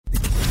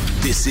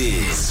This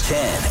is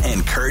Ken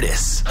and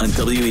Curtis on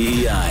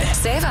WEEI.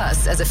 Save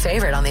us as a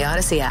favorite on the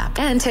Odyssey app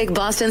and take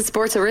Boston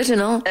Sports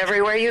Original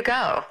everywhere you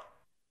go.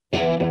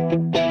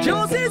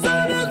 Josie's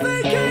on a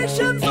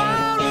vacation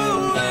far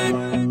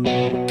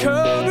away.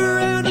 Come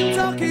around and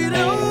talk it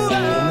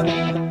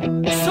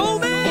over. So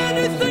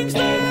many things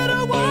that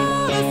I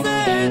want to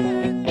say.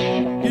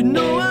 You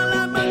know I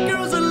like my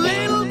girls a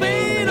little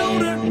bit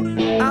older.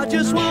 I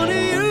just want to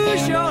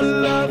use your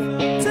love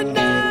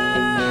tonight.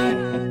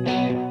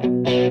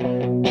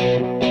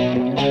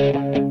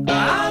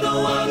 I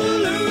don't want to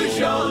lose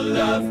your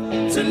love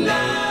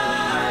tonight.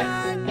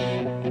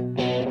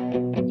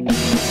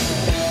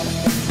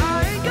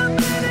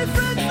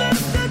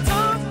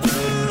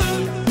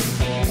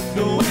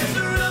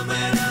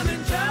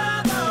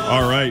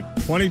 All right,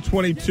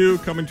 2022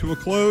 coming to a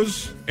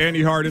close.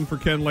 Andy Harden for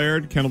Ken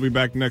Laird. Ken will be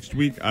back next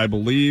week, I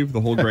believe.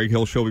 The whole Greg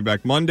Hill show will be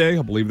back Monday.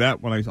 I'll believe that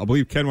I'll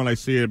believe Ken when I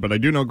see it, but I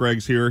do know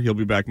Greg's here. He'll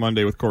be back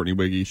Monday with Courtney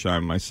Wiggy, Shine,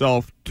 and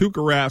myself.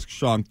 Tuukka Rask,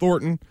 Sean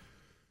Thornton.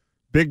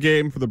 Big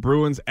game for the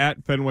Bruins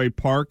at Fenway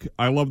Park.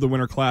 I love the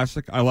Winter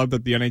Classic. I love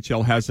that the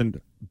NHL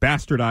hasn't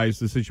bastardized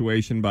the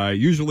situation by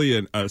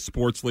usually a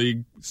sports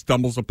league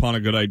stumbles upon a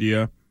good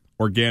idea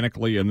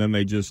organically, and then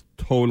they just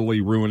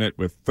totally ruin it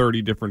with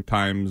 30 different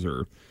times,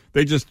 or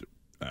they just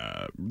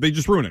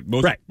ruin it.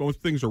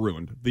 Most things are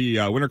ruined. The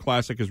Winter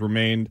Classic has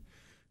remained,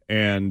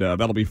 and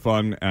that'll be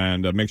fun.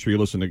 And make sure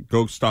you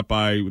go stop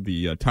by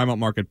the Timeout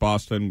Market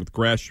Boston with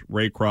Gresh,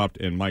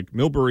 Raycroft, and Mike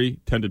Milbury,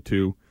 10 to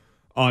 2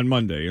 on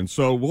Monday. And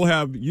so we'll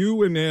have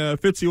you and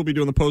Fitzy will be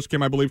doing the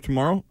postgame, I believe,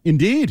 tomorrow.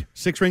 Indeed.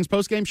 Six Rings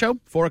postgame show,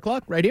 4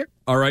 o'clock, right here.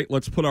 All right,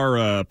 let's put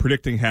our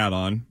predicting hat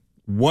on.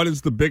 What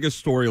is the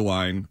biggest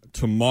storyline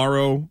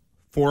tomorrow,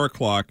 4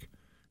 o'clock?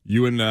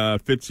 You and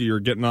Fitzy are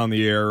getting on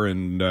the air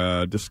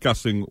and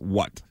discussing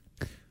what?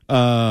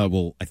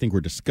 Well, I think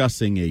we're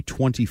discussing a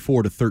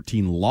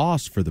 24-13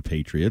 loss for the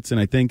Patriots, and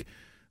I think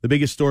the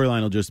biggest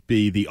storyline will just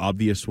be the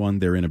obvious one,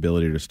 their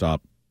inability to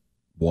stop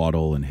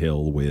Waddle and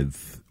Hill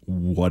with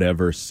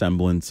whatever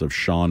semblance of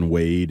Sean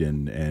Wade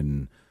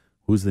and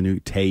who's the new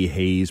Tay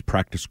Hayes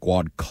practice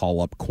squad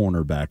call-up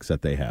cornerbacks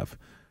that they have.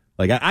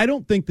 Like, I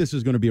don't think this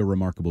is going to be a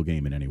remarkable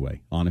game in any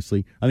way,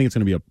 honestly. I think it's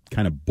going to be a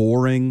kind of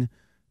boring,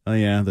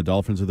 the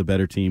Dolphins are the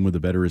better team with the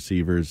better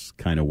receivers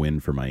kind of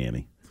win for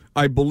Miami.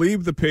 I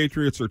believe the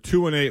Patriots are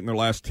 2-8 in their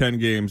last 10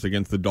 games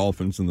against the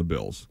Dolphins and the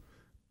Bills.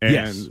 And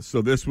yes.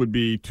 So this would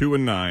be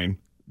 2-9.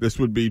 This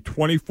would be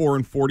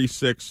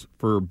 24-46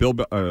 for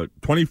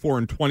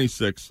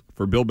 24-26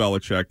 for Bill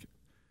Belichick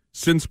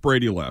since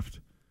Brady left.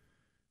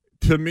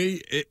 To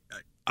me,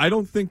 I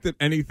don't think that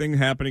anything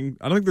happening.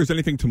 I don't think there's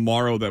anything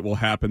tomorrow that will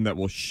happen that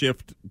will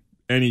shift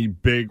any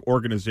big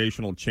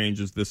organizational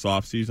changes this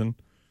offseason.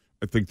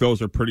 I think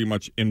those are pretty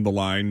much in the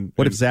line.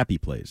 What if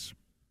Zappe plays?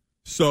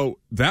 So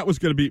that was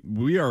going to be.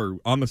 We are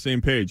on the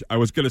same page. I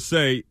was going to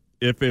say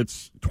if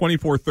it's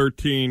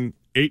 24-13.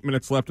 8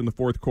 minutes left in the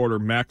fourth quarter.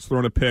 Mac's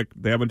thrown a pick.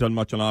 They haven't done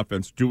much on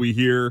offense. Do we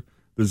hear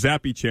the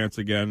Zappe chants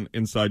again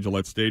inside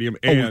Gillette Stadium?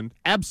 And we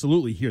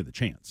absolutely hear the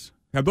chants.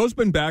 Have those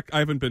been back? I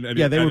haven't been.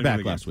 Yeah, they were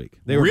back last week.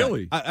 They were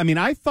really? I mean,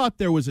 I thought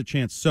there was a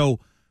chance.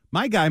 So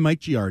my guy, Mike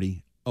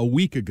Giardi, a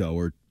week ago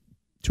or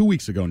 2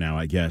 weeks ago now,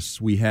 I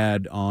guess, we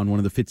had on one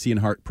of the Fitzy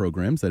and Hart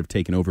programs that have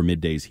taken over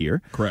middays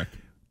here. Correct.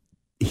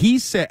 He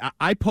said,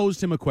 I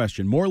posed him a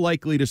question, more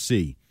likely to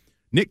see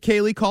Nick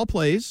Caley call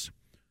plays,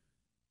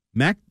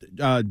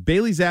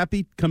 Bailey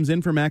Zappe comes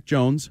in for Mac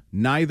Jones,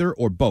 neither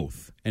or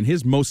both. And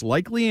his most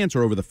likely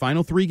answer over the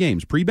final 3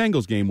 games,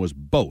 pre-Bengals game, was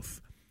both.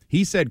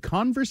 He said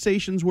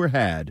conversations were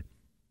had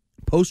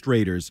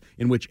post-Raiders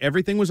in which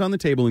everything was on the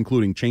table,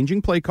 including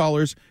changing play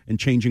callers and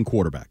changing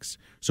quarterbacks.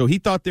 So he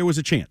thought there was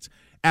a chance.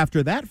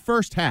 After that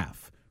first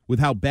half, with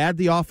how bad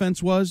the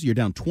offense was, you're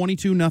down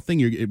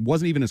 22-0. It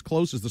wasn't even as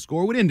close as the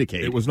score would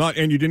indicate. It was not,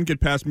 and you didn't get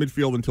past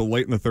midfield until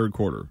late in the third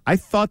quarter. I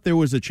thought there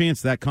was a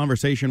chance that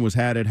conversation was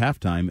had at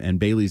halftime, and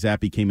Bailey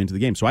Zappe came into the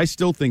game. So I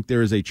still think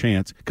there is a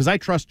chance, because I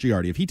trust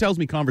Giardi. If he tells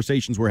me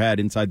conversations were had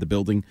inside the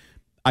building,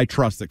 I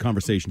trust that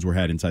conversations were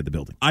had inside the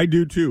building. I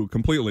do, too,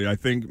 completely. I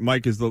think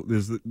Mike is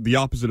the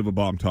opposite of a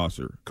bomb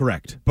tosser.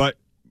 Correct. But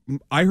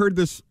I heard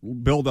this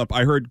build up.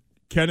 I heard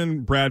Ken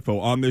and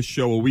Bradfo on this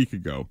show a week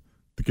ago,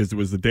 because it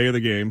was the day of the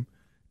game,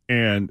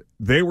 and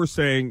they were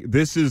saying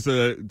this is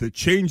the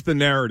change the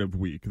narrative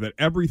week, that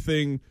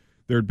everything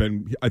there had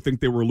been, I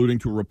think they were alluding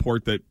to a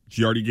report that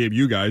Giardi gave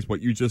you guys,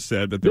 what you just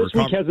said. That this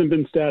week hasn't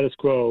been status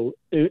quo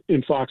in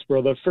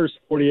Foxborough. The first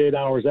 48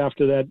 hours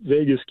after that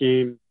Vegas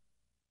game.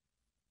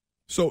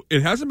 So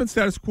it hasn't been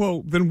status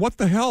quo, then what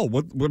the hell?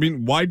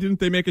 Why didn't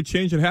they make a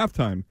change at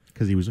halftime?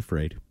 Because he was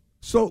afraid.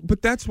 So,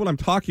 but that's what I'm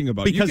talking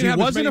about. Because he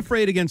wasn't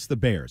afraid against the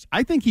Bears.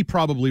 I think he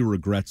probably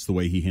regrets the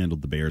way he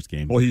handled the Bears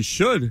game. Well, he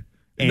should.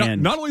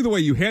 And not only the way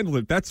you handled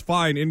it, that's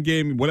fine,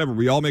 in-game, whatever.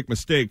 We all make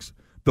mistakes.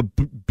 The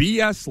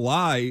BS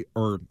lie,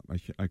 or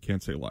I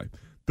can't say lie,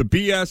 the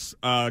BS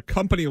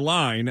company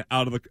line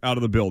out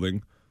of the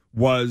building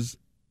was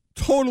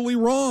totally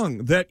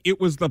wrong. That it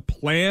was the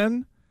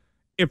plan.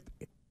 If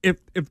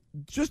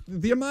just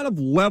the amount of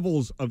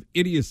levels of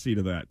idiocy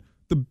to that.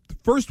 The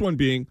first one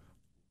being,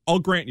 I'll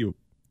grant you,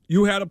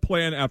 you had a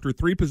plan after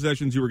 3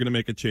 possessions you were going to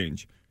make a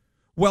change.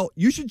 Well,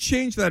 you should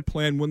change that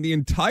plan when the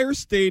entire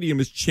stadium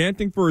is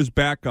chanting for his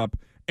backup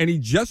and he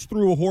just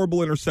threw a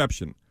horrible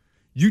interception.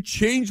 You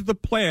change the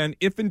plan,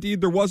 if indeed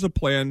there was a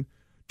plan,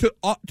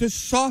 to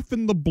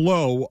soften the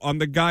blow on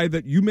the guy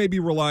that you may be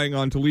relying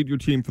on to lead your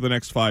team for the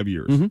next 5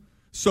 years. Mm-hmm.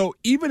 So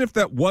even if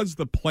that was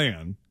the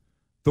plan,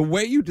 the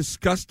way you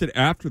discussed it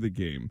after the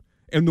game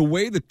and the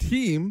way the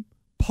team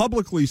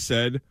publicly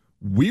said,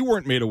 we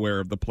weren't made aware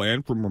of the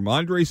plan, from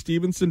Ramondre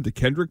Stevenson to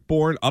Kendrick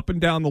Bourne up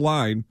and down the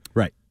line.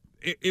 Right.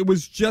 It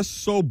was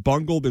just so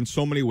bungled in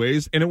so many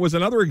ways. And it was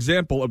another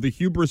example of the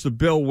hubris of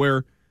Bill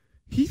where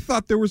he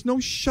thought there was no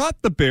shot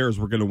the Bears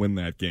were going to win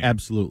that game.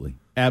 Absolutely.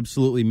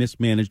 Absolutely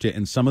mismanaged it.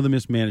 And some of the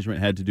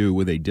mismanagement had to do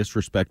with a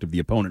disrespect of the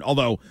opponent.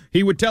 Although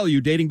he would tell you,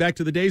 dating back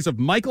to the days of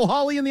Michael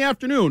Hawley in the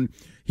afternoon,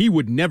 he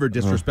would never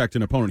disrespect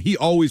an opponent. He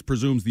always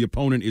presumes the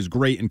opponent is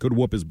great and could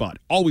whoop his butt.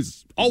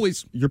 Always,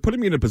 always. You're putting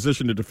me in a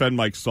position to defend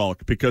Mike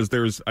Salk because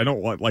I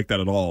don't like that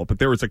at all, but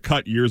there was a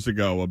cut years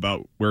ago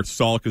about where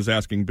Salk is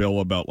asking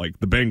Bill about like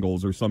the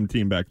Bengals or some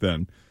team back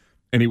then.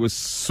 And he was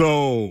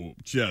so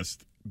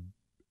just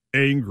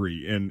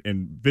angry and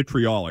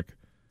vitriolic.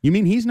 You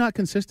mean he's not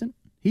consistent?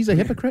 He's a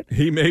hypocrite?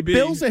 He may be.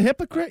 Bill's a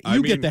hypocrite?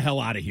 Get the hell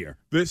out of here.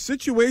 The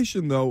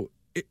situation, though,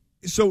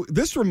 so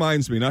this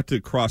reminds me, not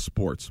to cross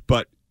sports,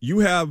 but you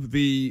have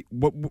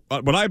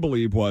what I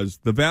believe was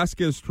the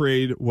Vasquez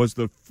trade was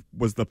the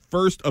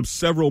first of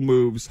several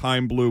moves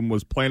Chaim Bloom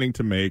was planning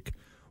to make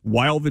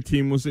while the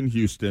team was in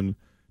Houston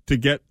to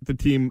get the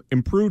team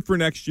improved for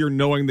next year,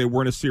 knowing they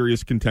weren't a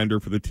serious contender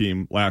for the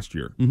team last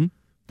year. Mm-hmm.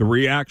 The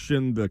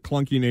reaction, the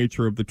clunky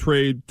nature of the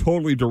trade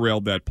totally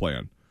derailed that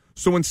plan.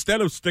 So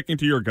instead of sticking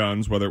to your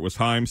guns, whether it was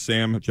Chaim,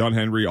 Sam, John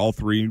Henry, all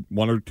three,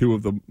 one or two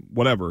of them,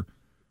 whatever,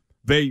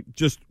 they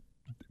just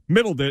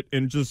middled it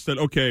and just said,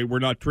 okay, we're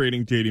not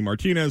trading J.D.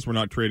 Martinez, we're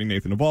not trading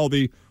Nathan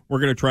Eovaldi, we're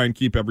going to try and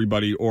keep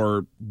everybody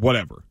or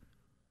whatever.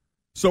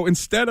 So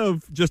instead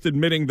of just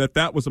admitting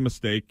that was a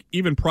mistake,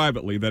 even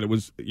privately, that it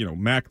was,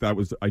 Mac,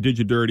 I did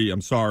you dirty,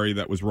 I'm sorry,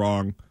 that was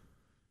wrong.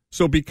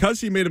 So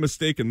because he made a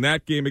mistake in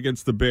that game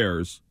against the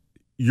Bears,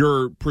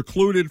 you're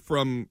precluded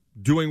from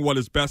doing what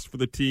is best for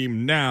the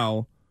team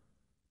now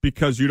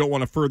because you don't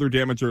want to further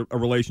damage a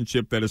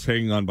relationship that is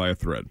hanging on by a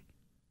thread.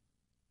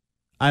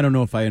 I don't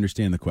know if I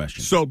understand the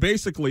question. So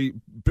basically,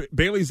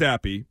 Bailey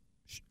Zappi,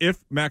 if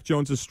Mac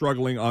Jones is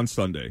struggling on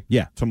Sunday,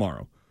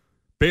 tomorrow,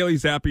 Bailey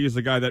Zappi is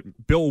a guy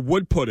that Bill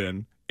would put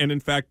in, and in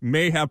fact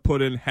may have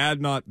put in had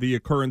not the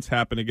occurrence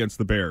happen against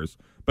the Bears.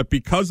 But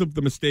because of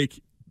the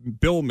mistake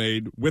Bill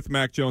made with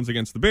Mac Jones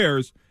against the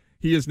Bears,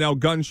 he is now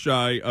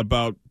gun-shy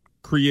about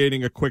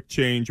creating a quick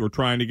change or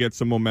trying to get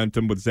some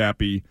momentum with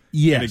Zappi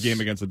in a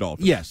game against the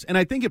Dolphins. Yes, and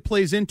I think it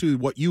plays into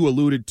what you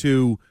alluded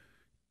to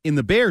in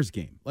the Bears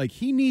game. Like,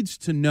 he needs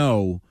to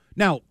know.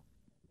 Now,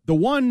 the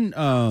one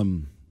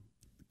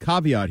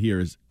caveat here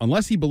is,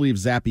 unless he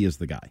believes Zappi is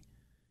the guy,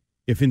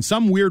 if in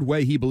some weird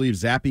way he believes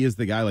Zappi is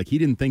the guy, like he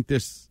didn't think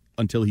this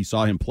until he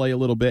saw him play a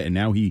little bit, and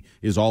now he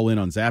is all in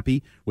on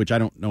Zappi, which I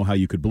don't know how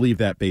you could believe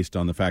that based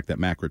on the fact that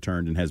Mac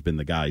returned and has been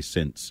the guy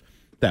since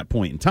that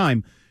point in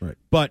time. Right.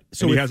 But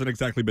so he hasn't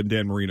exactly been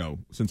Dan Marino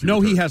since he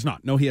returned. He has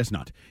not. No, he has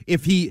not.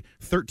 If he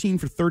 13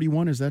 for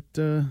 31, is that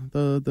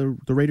the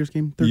Raiders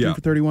game? 13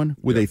 for 31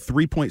 with a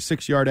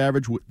 3.6 yard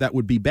average. That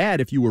would be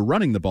bad if you were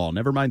running the ball,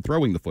 never mind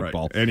throwing the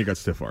football. Right. And he got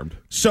stiff-armed.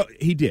 So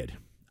he did.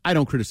 I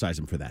don't criticize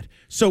him for that.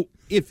 So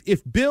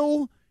if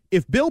Bill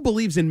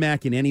believes in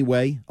Mac in any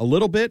way, a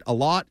little bit, a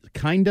lot,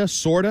 kinda,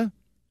 sorta,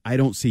 I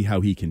don't see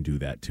how he can do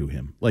that to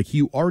him. Like,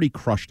 you already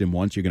crushed him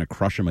once. You're going to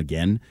crush him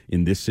again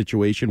in this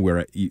situation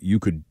where you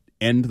could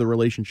end the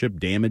relationship,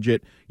 damage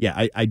it.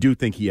 Yeah, I do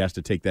think he has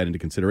to take that into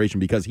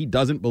consideration because he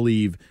doesn't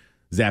believe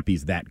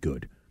Zappi's that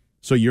good.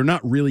 So you're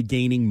not really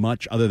gaining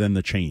much other than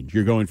the change.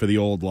 You're going for the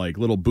old, like,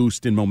 little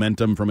boost in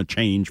momentum from a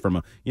change from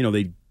a,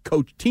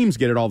 teams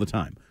get it all the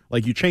time.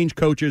 Like, you change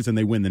coaches and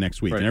they win the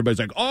next week. Right. And everybody's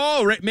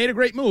like, made a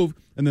great move.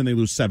 And then they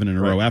lose 7 in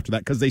a row after that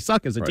because they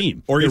suck as a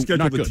team. Or you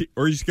schedule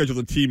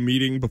the team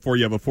meeting before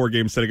you have a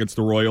 4-game set against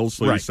the Royals,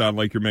 so you sound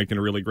like you're making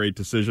a really great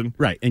decision.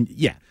 Right. And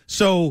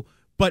so,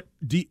 but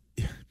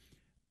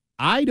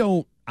I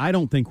don't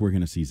think we're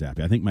going to see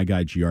Zappi. I think my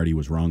guy Giardi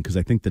was wrong because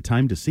I think the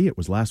time to see it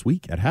was last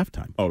week at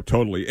halftime. Oh,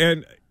 totally.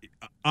 And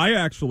I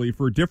actually,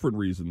 for different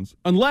reasons.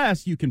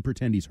 Unless you can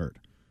pretend he's hurt.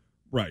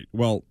 Right.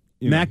 Well,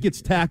 Mac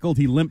gets tackled,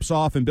 he limps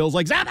off, and Bill's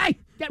like, Zappi,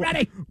 get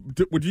ready.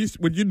 Would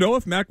you know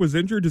if Mac was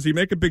injured? Does he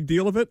make a big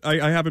deal of it?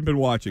 I haven't been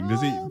watching.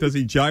 Does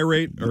he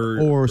gyrate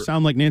or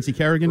sound like Nancy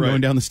Kerrigan going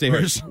down the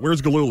stairs? Right.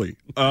 Where's Galooly?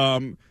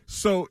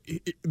 So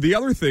the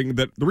other thing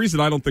the reason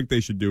I don't think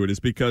they should do it is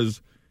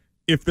because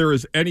if there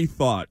is any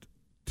thought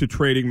to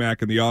trading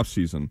Mac in the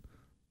offseason,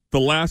 the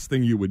last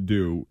thing you would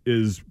do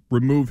is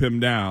remove him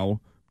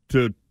now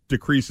to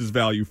decrease his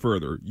value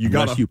further.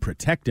 Unless you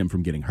protect him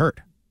from getting hurt.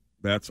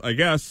 I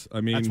guess.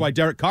 I mean, That's why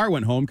Derek Carr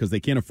went home, because they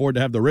can't afford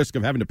to have the risk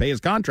of having to pay his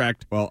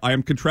contract. Well, I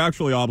am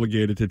contractually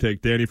obligated to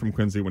take Danny from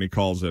Quincy when he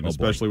calls in,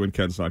 especially when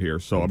Ken's not here.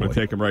 So I'm going to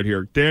take him right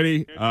here.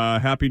 Danny,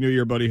 Happy New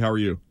Year, buddy. How are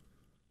you?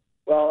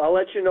 Well, I'll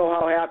let you know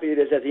how happy it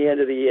is at the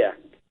end of the year,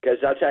 because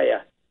I'll tell you,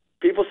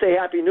 people say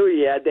Happy New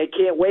Year. They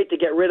can't wait to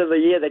get rid of the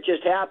year that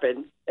just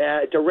happened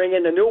to ring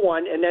in the new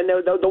one, and then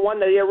the one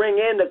that they ring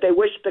in that they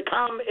wish to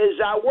come is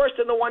worse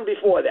than the one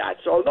before that.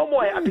 So no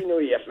more Happy New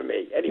Year for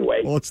me,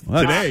 anyway. Well, it's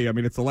today. I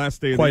mean, it's the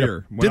last day of the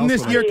year. Didn't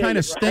this year kind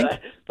of stink?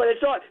 But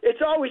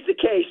it's always the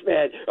case,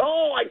 man.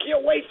 Oh, I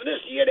can't wait for this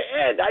year to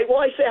end. I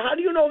say, how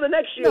do you know the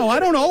next year? No, I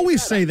don't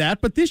always say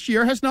that, but this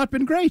year has not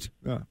been great.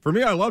 For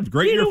me, I loved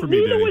great year for me,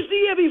 Neither Danny. was the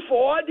year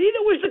before.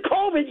 Neither was the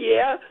COVID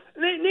year.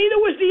 Neither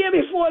was the year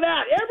before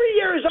that. Every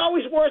year is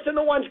always worse than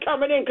the ones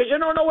coming in because you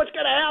don't know what's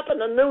going to happen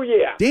the new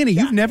year. Danny,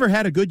 you've never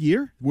had a good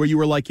year where you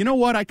were like, you know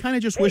what? I kind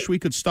of just wish we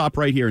could stop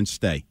right here and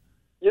stay.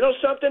 You know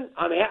something?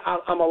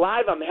 I'm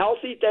alive. I'm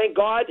healthy, thank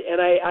God,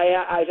 and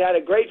I've had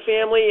a great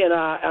family, and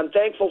I'm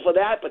thankful for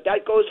that. But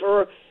that goes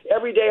for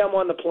every day I'm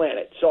on the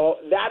planet. So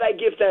that I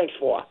give thanks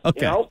for.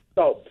 Okay. You know?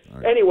 So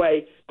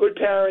anyway, good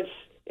parents,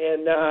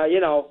 and I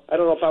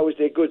don't know if I was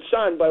their good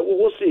son, but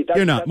we'll see.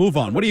 You're not. Move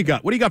on. What do you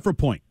got? What do you got for a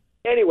point?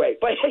 Anyway,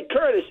 but hey,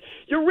 Curtis,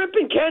 you're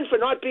ripping Ken for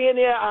not being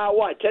there.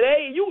 What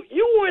today?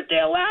 You weren't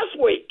there last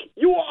week.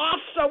 You were off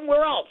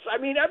somewhere else. I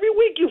mean, every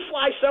week you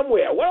fly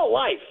somewhere. What a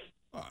life!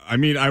 I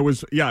mean,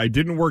 I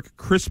didn't work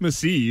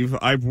Christmas Eve.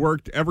 I've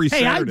worked every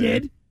Saturday. I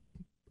did.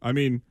 I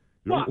mean,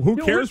 What? who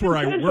You're cares where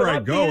ripping Ken I for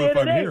not go being if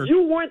there I'm today. here?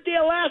 You weren't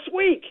there last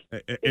week.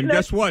 And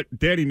guess what,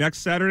 Danny? Next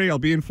Saturday I'll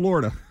be in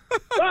Florida.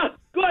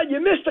 Good. You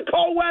missed the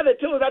cold weather,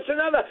 too. That's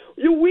another.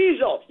 You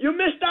weasel. You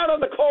missed out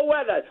on the cold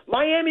weather.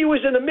 Miami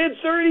was in the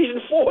mid-30s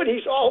and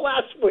 40s all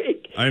last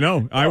week. I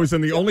know. I was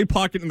in the only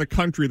pocket in the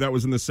country that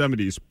was in the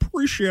 70s.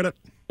 Appreciate it.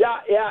 Yeah,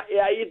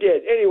 you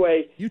did.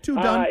 Anyway. You two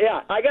done?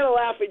 Yeah, I got to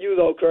laugh at you,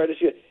 though, Curtis.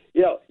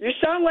 You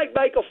sound like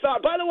Michael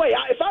Phelps. By the way,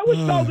 if I was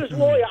Felder's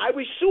lawyer, I'd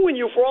be suing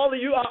you for all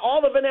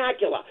the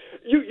vernacular.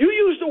 You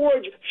used the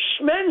word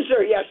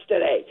schmenzer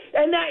yesterday,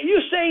 and that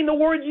you're saying the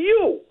word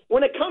you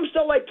when it comes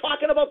to like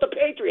talking about the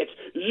Patriots.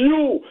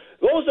 You,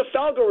 those are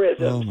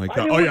Felgerisms. Oh my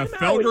God!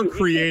 Felger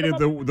created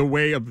the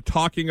way of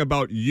talking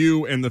about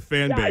you and the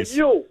fan base.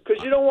 You,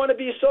 because you don't want to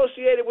be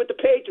associated with the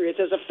Patriots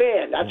as a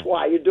fan. That's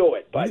why you do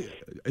it. But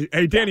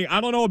hey, Danny,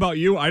 I don't know about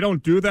you. I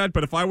don't do that.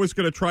 But if I was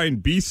going to try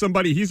and be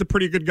somebody, he's a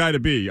pretty good guy to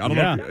be. I don't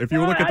know if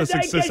you look at the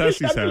success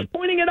he's had. I'm just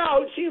pointing it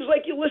out. It seems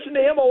like you listen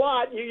to him a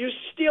lot. You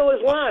steal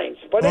his lines.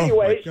 But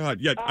anyways. Oh, my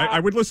God. Yeah, I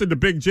would listen to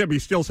Big Jim. He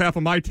steals half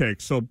of my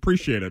takes, so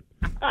appreciate it.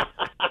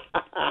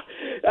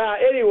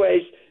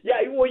 Anyways,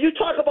 well, you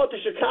talk about the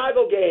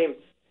Chicago game,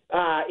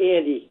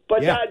 Andy.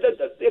 But,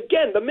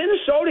 again, the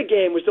Minnesota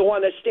game was the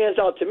one that stands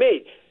out to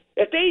me.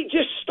 If they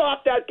just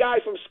stop that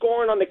guy from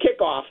scoring on the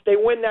kickoff, they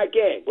win that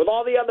game. With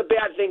all the other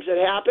bad things that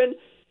happened,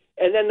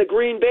 and then the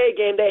Green Bay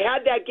game, they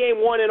had that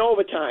game won in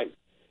overtime.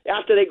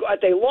 After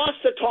they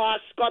lost the toss,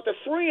 got the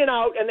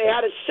 3-and-out, and they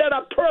had it set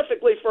up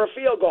perfectly for a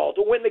field goal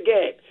to win the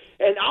game.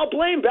 And I'll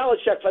blame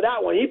Belichick for that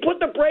one. He put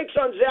the brakes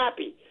on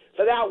Zappe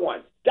for that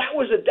one. That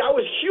was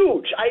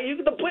huge.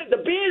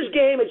 The Bears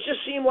game, it just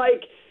seemed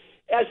like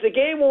as the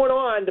game went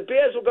on, the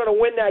Bears were going to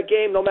win that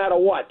game no matter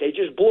what. They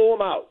just blew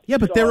them out. Yeah,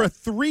 but there are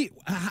three.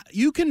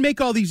 You can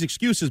make all these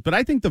excuses, but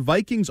I think the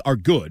Vikings are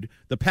good.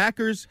 The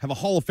Packers have a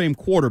Hall of Fame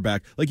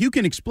quarterback. Like, you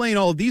can explain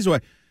all of these away.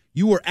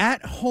 You were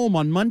at home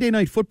on Monday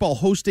Night Football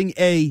hosting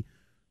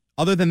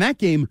other than that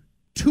game,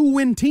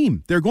 2-win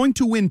team. They're going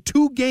to win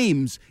 2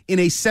 games in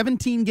a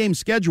 17-game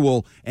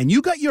schedule, and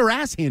you got your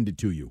ass handed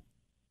to you.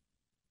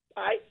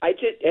 I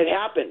did. It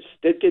happens.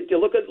 Look.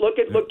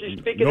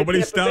 Speaking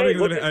Nobody's of Tampa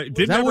doubting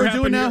Bay, Is that what we're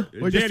doing now?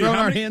 We're just throwing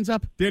our hands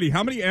up? Danny,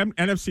 how many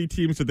NFC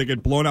teams did they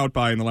get blown out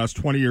by in the last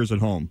 20 years at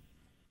home?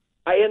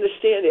 I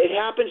understand. It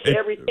happens to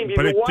every team.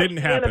 But it didn't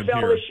happen NFL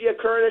here. This year,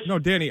 Curtis? No,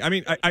 Danny. I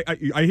mean,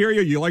 I hear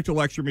you. You like to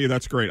lecture me.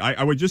 That's great.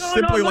 I would just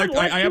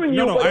I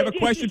have a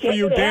question for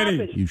you,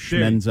 Danny. You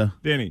schmenza.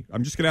 Danny,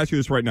 I'm just going to ask you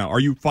this right now. Are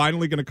you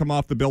finally going to come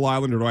off the Bill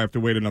Island, or do I have to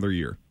wait another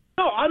year?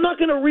 No, I'm not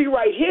going to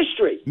rewrite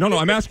history. No,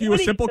 I'm asking you a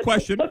simple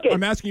question.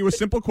 I'm asking you a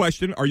simple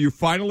question. Are you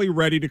finally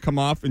ready to come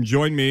off and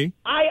join me?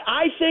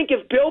 I think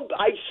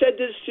I said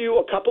this to you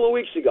a couple of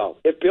weeks ago.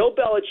 If Bill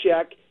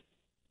Belichick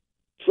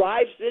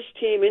drives this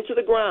team into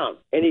the ground,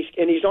 and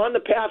he's on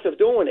the path of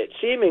doing it,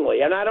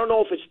 seemingly, and I don't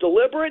know if it's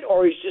deliberate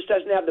or he just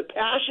doesn't have the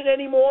passion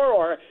anymore,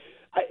 or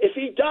if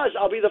he does,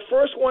 I'll be the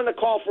first one to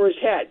call for his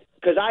head.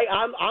 Because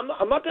I'm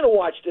not going to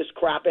watch this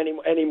crap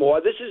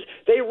anymore.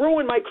 They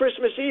ruined my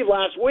Christmas Eve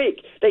last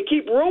week. They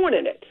keep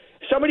ruining it.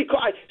 So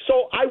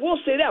I will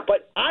say that,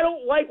 but I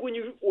don't like when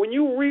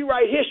you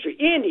rewrite history.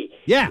 Andy,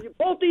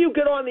 both of you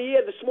get on the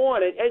air this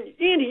morning, and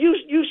Andy,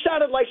 you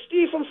sounded like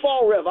Steve from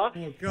Fall River.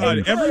 Oh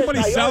God,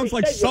 everybody sounds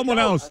like someone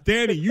else.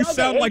 Danny, you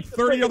sound like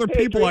 30 other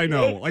people I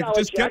know. Like,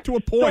 just get to a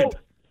point. So,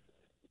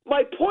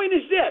 my point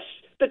is this: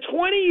 the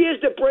 20 years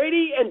that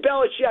Brady and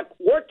Belichick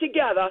worked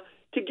together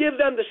to give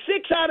them the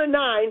 6 out of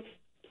 9,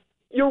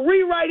 You're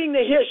rewriting the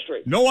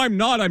history. No, I'm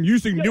not. I'm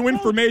using new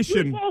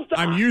information. You both are.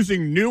 I'm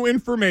using new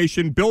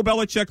information. Bill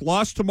Belichick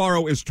lost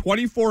tomorrow is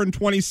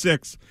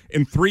 24-26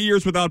 in 3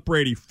 years without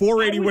Brady.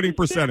 480 winning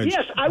percentage.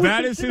 Yes, I would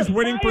that is his consider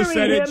winning firing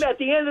percentage. him at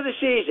the end of the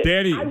season.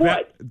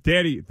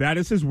 Danny, that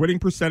is his winning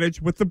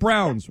percentage with the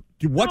Browns.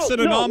 What's an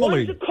No,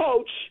 anomaly? one's a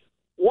coach.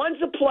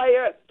 One's a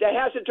player that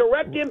has a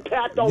direct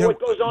impact on Yeah, what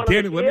goes on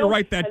Danny, the let field, me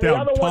write that and the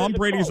down. other one Tom is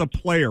Brady's a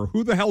coach. player.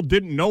 Who the hell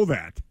didn't know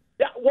that?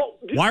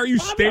 Why are you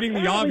stating the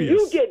apparently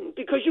obvious? You didn't,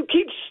 because you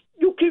keep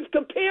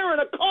comparing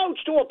a coach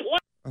to a player.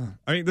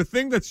 I mean, the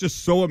thing that's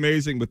just so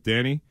amazing with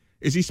Danny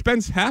is he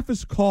spends half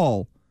his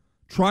call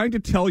trying to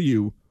tell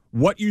you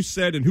what you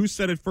said and who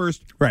said it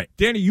first. Right.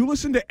 Danny, you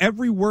listen to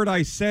every word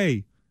I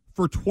say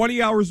for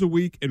 20 hours a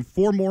week and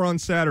 4 more on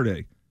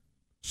Saturday.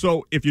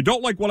 So if you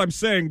don't like what I'm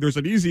saying, there's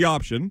an easy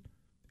option.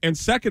 And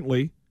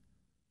secondly,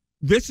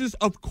 this is,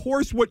 of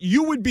course, what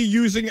you would be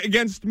using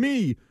against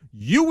me.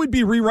 You would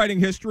be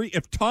rewriting history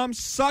if Tom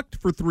sucked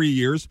for 3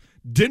 years,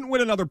 didn't win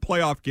another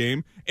playoff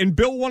game, and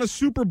Bill won a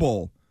Super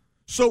Bowl.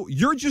 So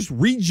you're just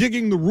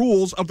rejigging the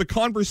rules of the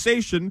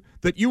conversation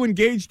that you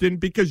engaged in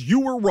because you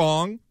were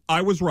wrong,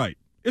 I was right.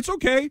 It's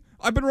okay.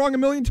 I've been wrong a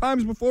million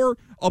times before.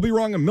 I'll be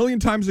wrong a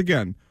million times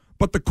again.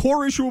 But the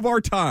core issue of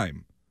our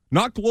time,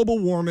 not global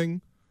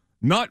warming,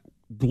 not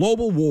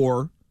global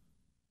war,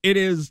 it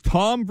is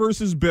Tom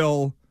versus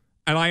Bill,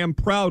 and I am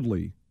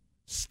proudly,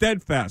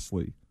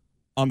 steadfastly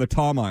on the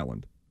Tom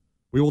Island.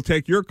 We will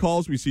take your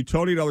calls. We see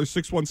Tony at other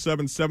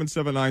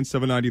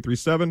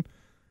 617-779-7937.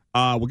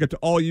 We'll get to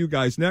all you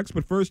guys next,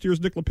 but first,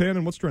 here's Nick LePan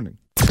and what's trending.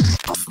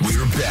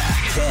 We're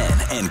back. Ken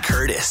and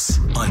Curtis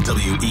on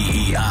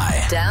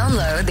WEEI.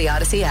 Download the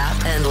Odyssey app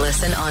and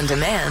listen on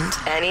demand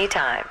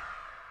anytime.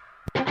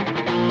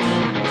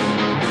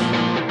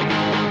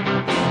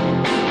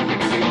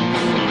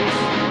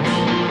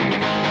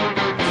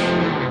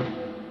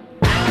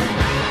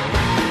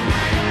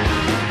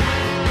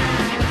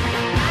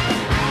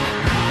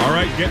 All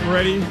right, getting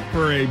ready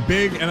for a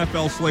big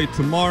NFL slate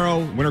tomorrow.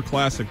 Winter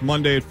Classic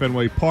Monday at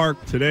Fenway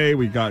Park. Today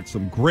we got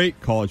some great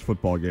college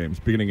football games.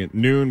 Beginning at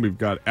noon, we've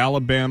got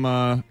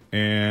Alabama,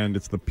 and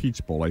it's the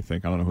Peach Bowl, I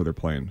think. I don't know who they're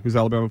playing. Who's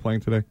Alabama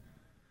playing today?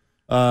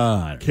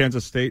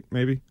 Kansas State,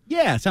 maybe?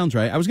 Yeah, sounds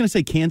right. I was going to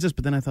say Kansas,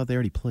 but then I thought they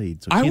already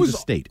played. So Kansas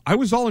State. I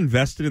was all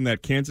invested in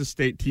that Kansas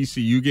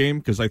State-TCU game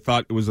because I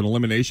thought it was an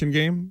elimination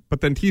game,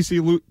 but then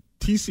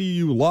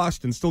TCU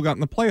lost and still got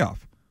in the playoff.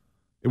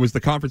 It was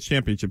the conference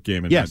championship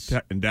game in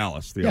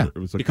Dallas. Yeah. It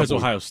was because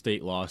Ohio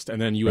State lost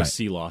and then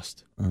USC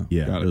lost.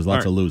 Yeah, there was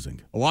lots of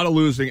losing. A lot of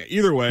losing.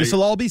 Either way. This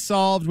will all be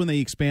solved when they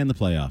expand the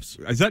playoffs.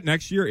 Is that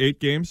next year, 8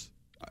 games?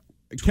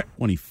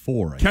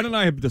 24. Ken and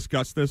I have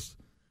discussed this.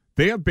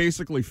 They have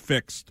basically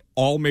fixed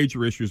all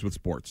major issues with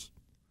sports.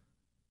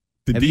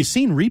 Have you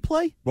seen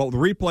replay? Well, the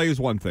replay is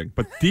one thing,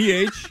 but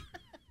DH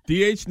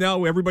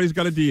now everybody's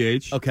got a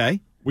DH. Okay.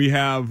 We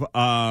have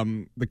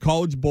the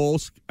college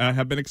bowls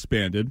have been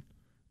expanded.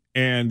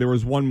 And there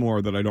was one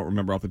more that I don't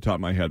remember off the top of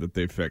my head that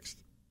they fixed.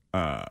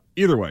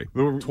 Either way.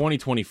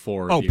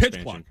 2024. Oh,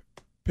 pitch clock.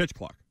 Pitch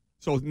clock.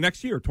 So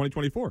next year,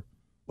 2024.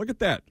 Look at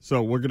that.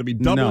 So we're going to be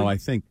doubling. No, I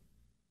think.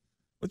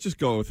 Let's just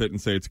go with it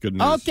and say it's good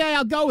news. Okay,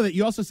 I'll go with it.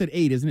 You also said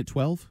 8, isn't it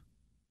 12?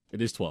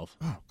 It is 12.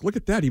 Oh, look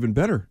at that. Even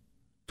better.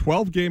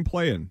 12-game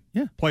play-in.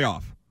 Yeah.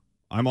 Playoff.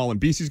 I'm all in.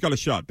 BC's got a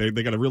shot. They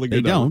got a really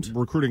good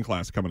recruiting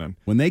class coming in.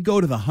 When they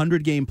go to the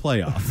 100-game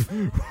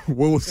playoff,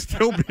 we'll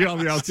still be on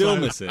the outside. Still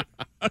miss it.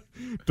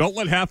 Don't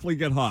let Hafley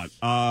get hot.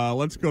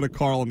 Let's go to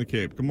Carl in the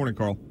Cape. Good morning,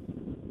 Carl.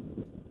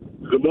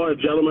 Good morning,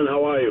 gentlemen.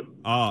 How are you?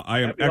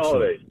 I am Happy excellent.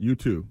 holidays. You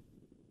too.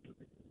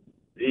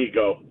 There you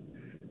go.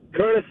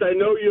 Curtis, I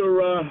know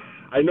you're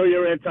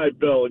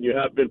anti-Bill, and you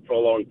have been for a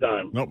long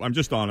time. Nope, I'm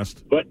just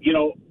honest. But,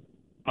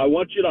 I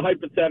want you to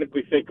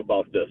hypothetically think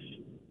about this.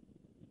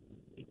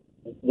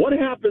 What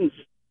happens?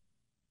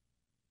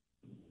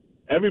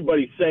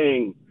 Everybody's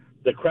saying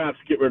the Krafts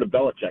get rid of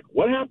Belichick.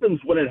 What happens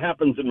when it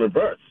happens in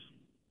reverse?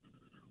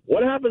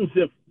 What happens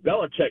if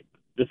Belichick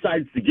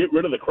decides to get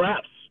rid of the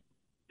Krafts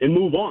and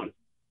move on?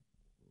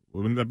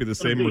 Wouldn't that be the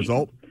same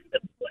result?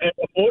 And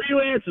before you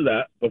answer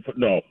that,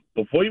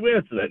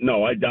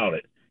 no, I doubt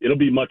it. It'll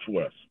be much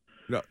worse.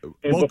 No.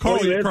 Well,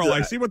 Carl,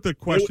 I see what the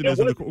question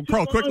is.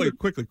 Carl, quickly.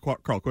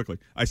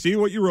 I see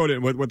what you wrote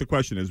in. What the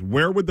question is: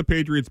 where would the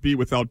Patriots be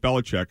without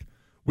Belichick?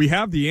 We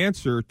have the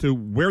answer to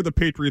where the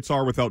Patriots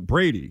are without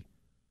Brady.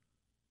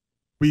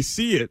 We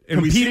see it,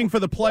 and competing for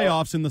the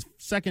playoffs in the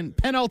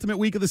penultimate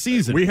week of the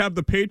season. We have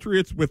the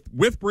Patriots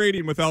with Brady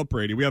and without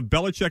Brady. We have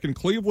Belichick in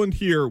Cleveland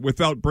here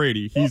without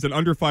Brady. He's an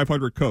under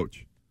 500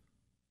 coach.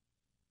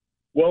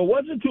 Well, it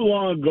wasn't too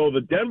long ago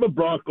the Denver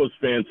Broncos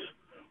fans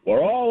were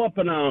all up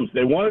in arms.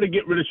 They wanted to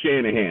get rid of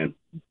Shanahan.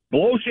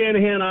 Blow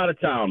Shanahan out of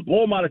town.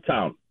 Blow him out of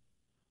town.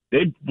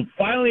 They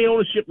finally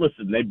ownership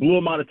listened. They blew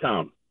him out of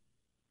town.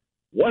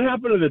 What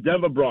happened to the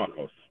Denver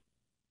Broncos?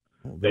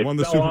 Well, they won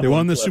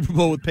the Super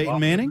Bowl with Peyton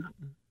Manning?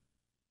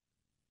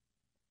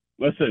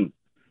 Listen,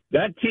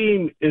 that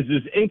team is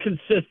as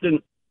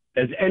inconsistent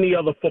as any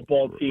other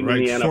football team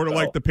in the NFL. Sort of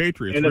like the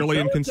Patriots, and really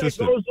if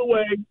inconsistent. goes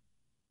away,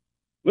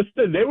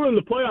 Listen, they were in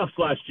the playoffs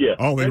last year.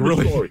 Oh, they End of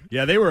really? story.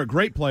 Yeah, they were a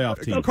great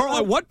playoff team. Carl,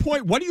 at what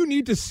point? What do you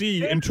need to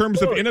see in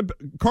terms of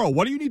Carl?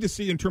 What do you need to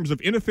see in terms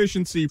of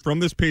inefficiency from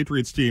this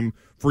Patriots team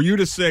for you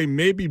to say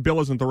maybe Bill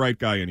isn't the right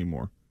guy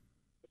anymore?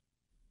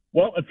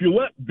 Well, if you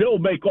let Bill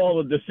make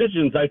all the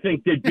decisions, I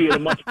think they'd be in a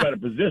much better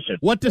position.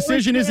 What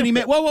decision isn't he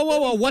making?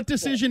 Whoa. What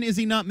decision is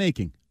he not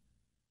making?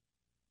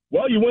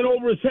 Well, you went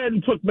over his head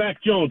and took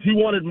Mac Jones. He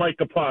wanted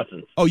Micah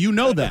Parsons. Oh, you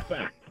know that.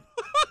 Fact.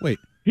 Wait.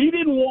 He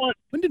didn't want.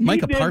 When did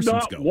Micah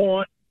Parsons go? go?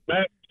 Want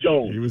Mac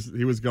Jones?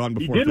 He was gone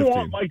before. He didn't 15.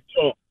 want Mike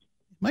Jones.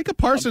 Micah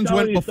Parsons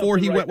went before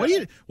he went.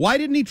 Why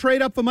didn't he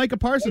trade up for Micah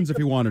Parsons if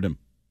he wanted him?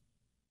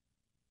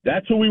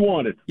 That's who we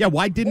wanted. Yeah,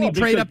 why didn't he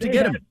trade up to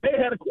get him? They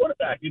had a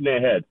quarterback in their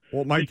head.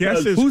 Well, my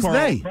guess is who's Carl,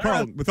 they?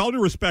 Carl, with all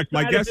due respect,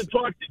 my guess to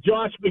talk to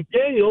Josh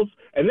McDaniels,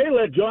 and they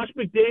let Josh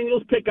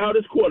McDaniels pick out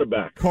his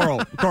quarterback. Carl,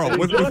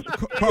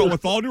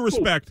 with all due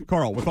respect,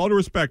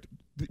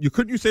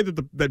 couldn't you say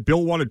that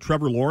Bill wanted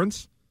Trevor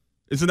Lawrence?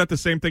 Isn't that the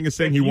same thing as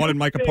saying he wanted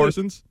Micah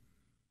Parsons?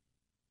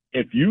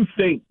 If you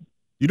think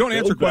you don't Bill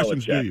answer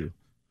questions, Belichick do you?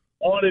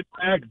 Wanted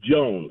Mac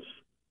Jones,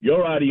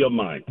 you're out of your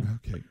mind.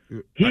 Okay.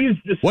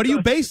 What do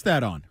you base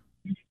that on?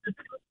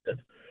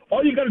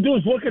 All you got to do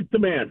is look at the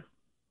man.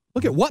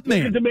 Look at what man?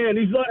 Look at the man.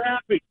 He's not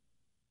happy.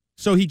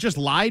 So he just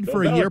lied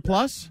for a year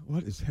plus?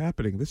 What is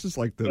happening? This is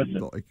like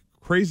the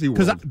crazy world.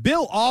 Because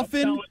Bill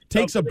often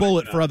takes a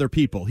bullet for other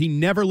people. He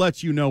never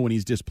lets you know when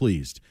he's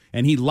displeased.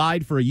 And he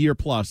lied for a year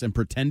plus and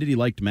pretended he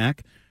liked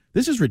Mac.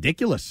 This is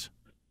ridiculous.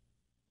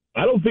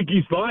 I don't think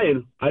he's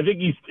lying. I think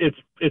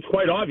it's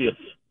quite obvious.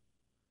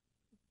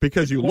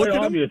 Because you look at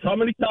him. How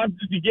many times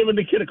has he given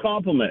the kid a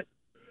compliment?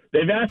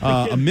 They've asked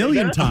a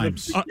million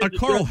times.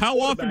 Carl, how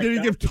often did he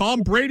give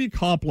Tom Brady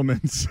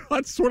compliments?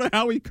 That's sort of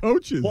how he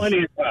coaches.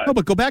 Plenty of times. No,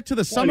 but go back to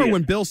the summer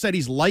when Bill said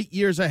he's light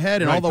years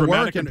ahead and all the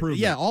work and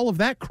all of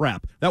that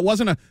crap. That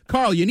wasn't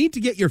Carl, you need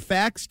to get your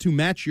facts to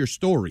match your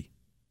story.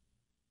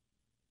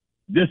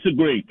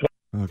 Disagree.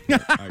 Okay,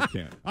 I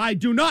can't. I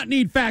do not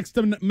need facts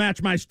to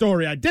match my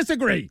story. I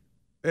disagree.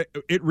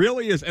 It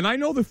really is. And I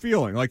know the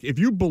feeling. Like, if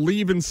you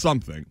believe in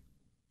something,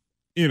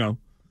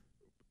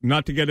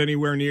 not to get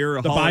anywhere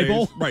near the holidays,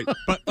 Bible. Right.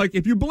 But, like,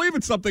 if you believe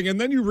in something and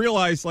then you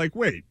realize, like,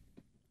 wait,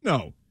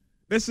 no,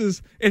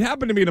 it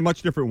happened to me in a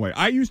much different way.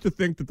 I used to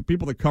think that the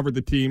people that covered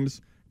the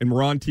teams and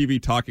were on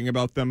TV talking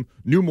about them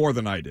knew more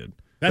than I did.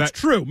 That's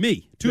true.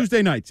 Me.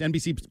 Tuesday nights,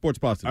 NBC Sports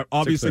Boston.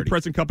 Obviously,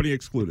 present company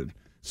excluded.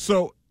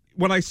 So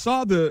when I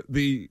saw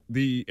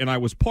and I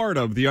was part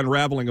of the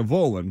unraveling of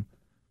Volan,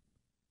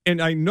 and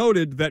I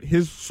noted that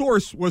his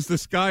source was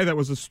this guy that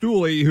was a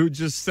stoolie who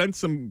just sent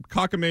some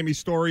cockamamie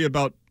story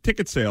about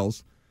ticket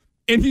sales,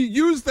 and he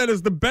used that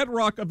as the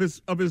bedrock of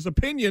his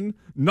opinion,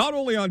 not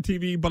only on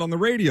TV but on the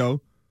radio.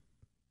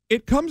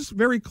 It comes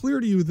very clear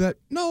to you that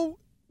no,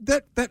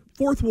 that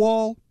fourth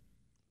wall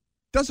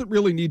doesn't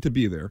really need to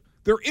be there.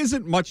 There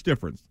isn't much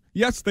difference.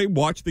 Yes, they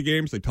watch the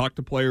games, they talk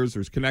to players,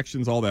 there's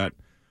connections, all that.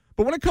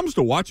 But when it comes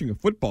to watching a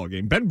football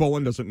game, Ben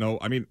Volan doesn't know.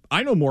 I mean,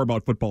 I know more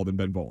about football than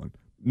Ben Volan.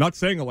 Not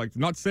saying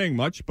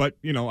much, but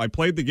I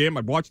played the game.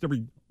 I've watched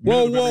every.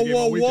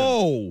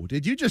 Whoa!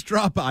 Did you just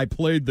drop? I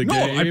played the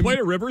game. No, I played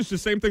at Rivers. The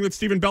same thing that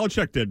Stephen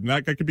Belichick did, and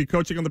that guy could be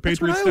coaching on the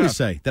Patriots. That's what I always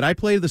say, that I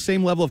played the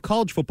same level of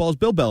college football as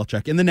Bill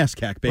Belichick in the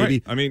NESCAC,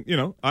 baby. Right. I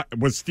mean,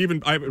 was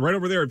Stephen right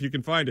over there? If you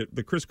can find it,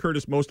 the Chris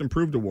Curtis Most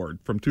Improved Award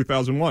from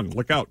 2001.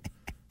 Look out!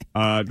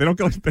 They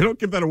don't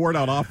give that award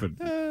out often.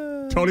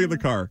 Tony in the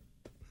car.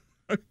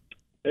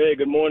 Hey,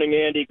 good morning,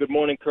 Andy. Good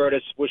morning,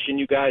 Curtis. Wishing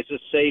you guys a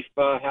safe,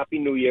 happy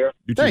New Year.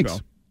 You too, Thanks.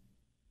 Bill.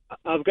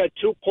 I've got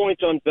 2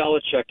 points on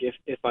Belichick,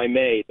 if I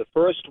may. The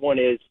first one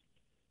is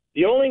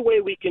the only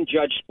way we can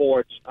judge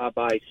sports are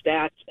by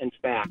stats and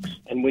facts.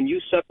 And when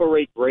you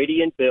separate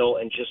Brady and Bill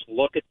and just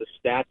look at the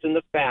stats and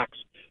the facts,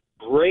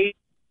 Brady,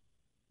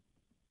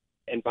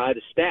 and by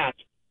the stats,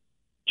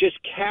 just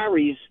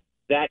carries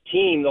that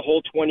team the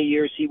whole 20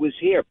 years he was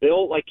here.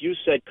 Bill, like you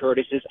said,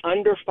 Curtis, is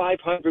under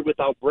 500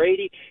 without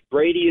Brady.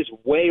 Brady is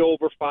way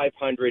over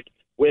 500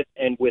 with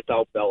and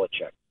without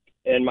Belichick.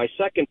 And my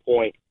second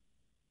point,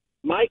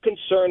 my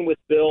concern with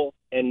Bill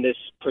and this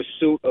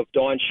pursuit of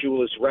Don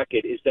Shula's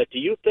record is that do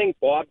you think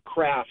Bob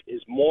Kraft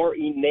is more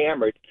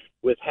enamored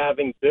with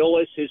having Bill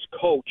as his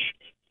coach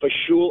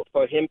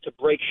for him to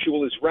break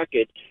Shula's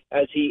record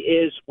as he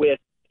is with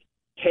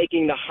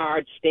taking the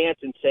hard stance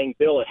and saying,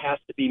 Bill, it has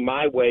to be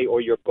my way or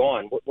you're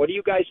gone? What do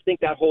you guys think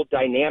that whole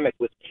dynamic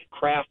with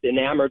Kraft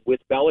enamored with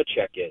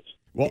Belichick is?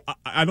 Well,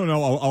 I don't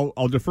know.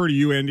 I'll defer to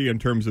you, Andy, in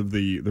terms of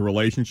the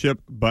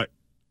relationship, but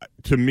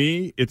to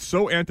me, it's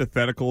so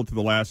antithetical to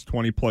the last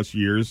 20-plus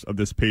years of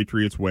this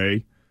Patriots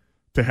way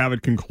to have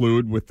it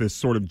conclude with this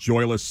sort of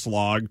joyless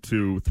slog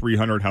to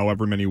 300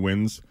 however many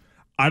wins.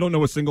 I don't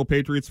know a single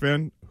Patriots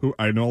fan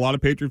I know a lot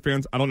of Patriot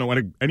fans. I don't know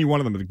any one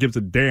of them that gives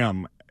a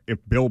damn if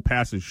Bill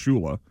passes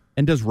Shula.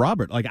 And does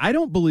Robert? Like, I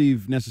don't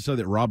believe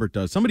necessarily that Robert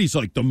does. Somebody's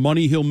like, the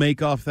money he'll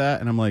make off that.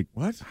 And I'm like,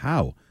 what?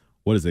 How?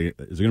 What is it?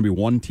 Is there going to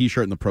be one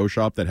T-shirt in the pro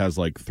shop that has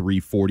like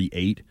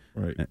 348?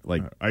 Right.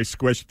 Like I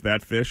squished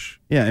that fish.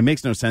 Yeah, it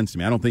makes no sense to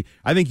me.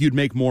 I think you'd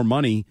make more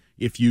money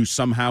if you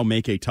somehow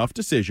make a tough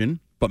decision,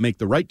 but make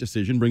the right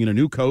decision, bring in a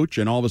new coach,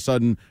 and all of a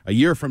sudden, a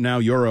year from now,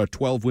 you're a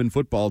 12-win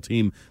football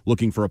team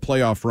looking for a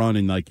playoff run,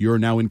 and like you're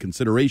now in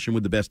consideration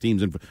with the best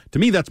teams. And to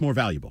me, that's more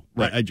valuable.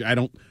 Right.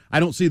 I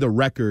don't see the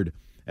record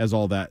as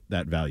all that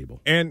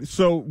valuable. And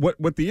so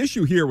what the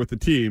issue here with the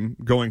team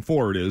going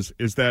forward is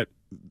that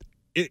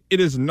it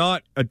is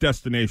not a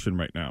destination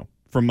right now,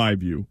 from my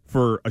view,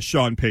 for a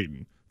Sean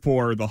Payton,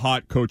 for the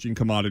hot coaching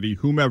commodity,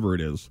 whomever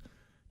it is,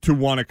 to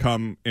want to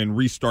come and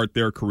restart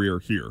their career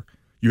here.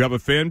 You have a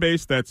fan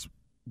base that's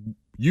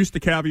used to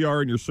caviar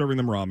and you're serving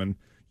them ramen.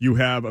 You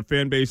have a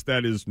fan base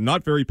that is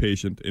not very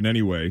patient in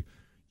any way.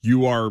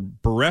 You are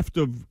bereft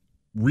of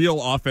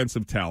real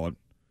offensive talent.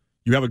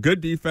 You have a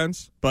good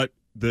defense, but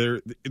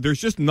there's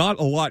just not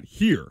a lot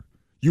here.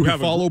 You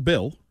follow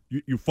Bill.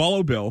 You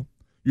follow Bill.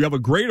 You have a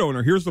great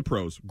owner. Here's the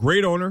pros.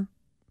 Great owner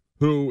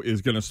who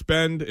is going to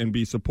spend and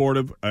be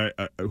supportive,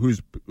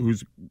 who's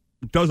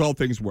does all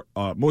things,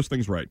 most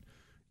things right.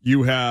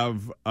 You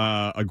have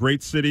a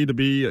great city to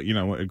be,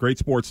 a great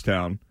sports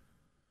town.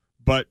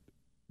 But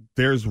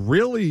there's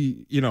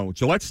really,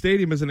 Gillette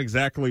Stadium isn't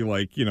exactly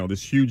like,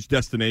 this huge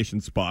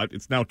destination spot.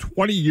 It's now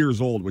 20 years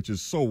old, which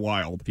is so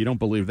wild. If you don't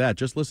believe that,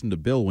 just listen to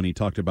Bill when he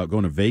talked about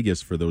going to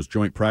Vegas for those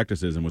joint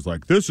practices and was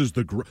like, this is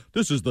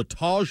the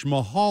Taj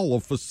Mahal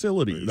of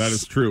facilities. That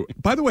is true.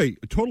 By the way,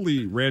 a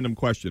totally random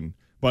question,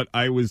 but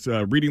I was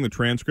reading the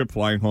transcript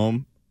flying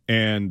home,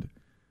 and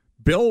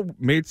Bill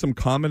made some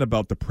comment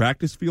about the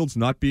practice fields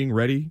not being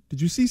ready.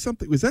 Did you see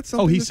something? Was that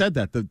something? Oh, he said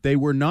that they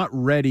were not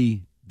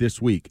ready this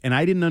week, and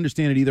I didn't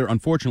understand it either.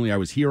 Unfortunately, I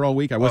was here all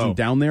week. I wasn't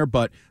down there,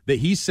 but that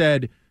he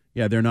said,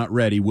 yeah, they're not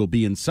ready. We'll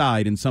be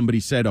inside. And somebody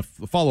said a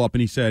follow-up,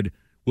 and he said,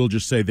 we'll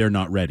just say they're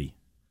not ready.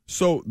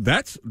 So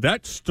that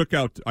stuck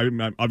out.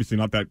 Obviously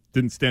not that,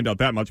 didn't stand out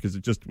that much because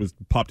it just was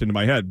popped into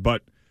my head,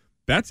 but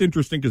that's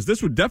interesting because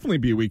this would definitely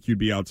be a week you'd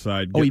be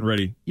outside getting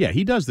ready. Yeah,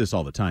 he does this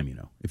all the time,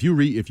 If you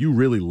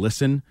really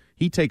listen,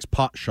 he takes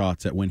pot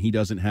shots at when he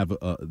doesn't have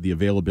the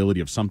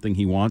availability of something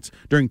he wants.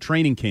 During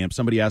training camp,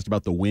 somebody asked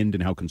about the wind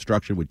and how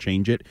construction would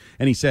change it,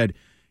 and he said,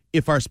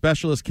 if our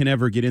specialists can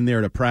ever get in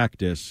there to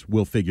practice,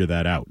 we'll figure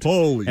that out.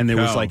 Holy And there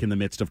cow. was like in the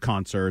midst of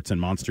concerts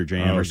and Monster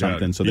Jam or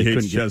something, God. so they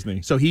couldn't Chesney.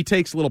 get. So he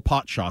takes little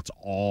pot shots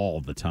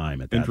all the time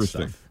at that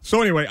Interesting. stuff.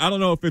 So anyway, I don't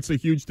know if it's a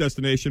huge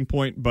destination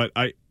point, but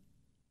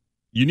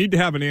you need to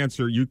have an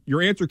answer.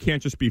 Your answer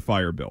can't just be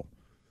fire Bill.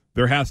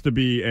 There has to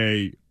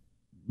be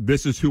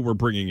this is who we're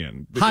bringing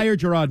in. Hire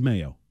Gerard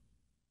Mayo.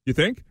 You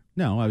think?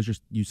 No,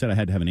 you said I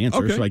had to have an answer,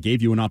 Okay. so I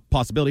gave you an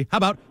possibility. How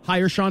about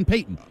hire Sean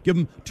Payton? Give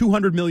him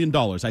 $200 million.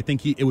 I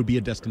think it would be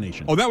a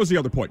destination. Oh, that was the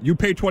other point. You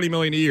pay $20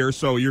 million a year,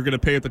 so you're going to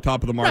pay at the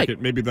top of the market.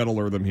 Right. Maybe that'll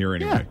lure them here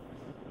anyway. Yeah.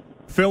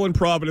 Phil in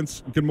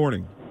Providence, good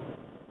morning.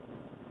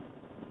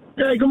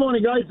 Hey, good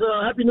morning, guys.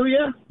 Happy New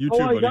Year. You How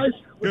too, are you buddy.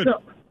 guys? Good. What's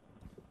up?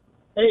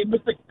 Hey,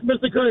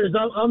 Mr. Curtis,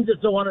 I'm just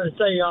wanted to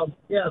say,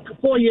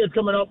 4 years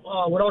coming up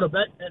without a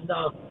bet, and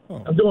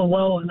I'm doing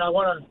well, and I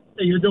want to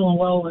say you're doing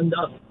well, and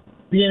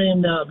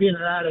being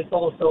an addict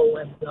also,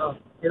 and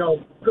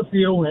good for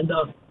you, and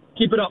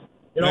keep it up.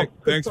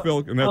 Thanks, Phil,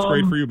 and that's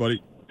great for you,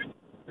 buddy.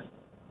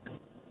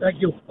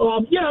 Thank you.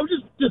 I'm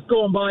just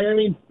going by.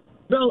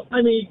 Bill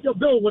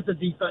with the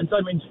defense.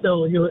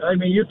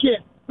 You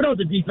can't. Without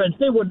the defense,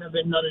 they wouldn't have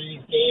been none of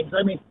these games.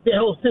 They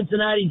held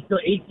Cincinnati to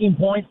 18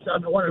 points.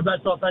 One of the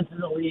best offenses in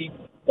the league.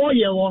 All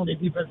year long,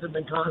 their defense has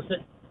been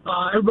constant.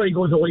 Everybody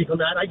goes away from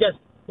that. I guess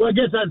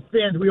as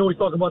fans, we always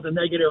talk about the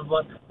negative,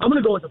 but I'm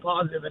going to go with the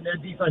positive, and their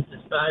defense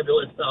is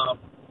fabulous.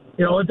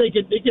 If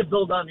they can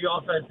build on the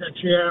offense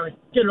next year and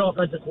get an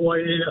offensive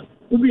coordinator,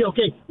 we'll be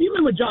okay.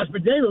 Even with Josh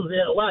McDaniels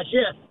there last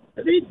year,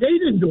 they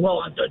didn't do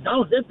well on third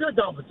down. Their third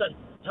down was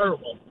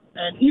terrible.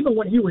 And even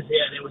when he was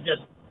here,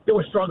 they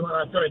were struggling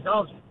on third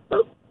downs.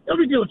 But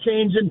everything will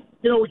change, and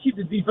we keep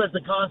the defense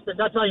a constant.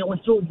 That's how you win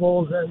Super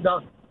Bowls, and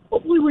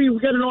hopefully we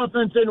get an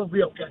offense in, we'll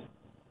be okay.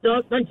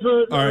 Thanks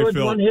for all right,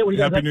 Phil. Here.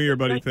 Happy New Year,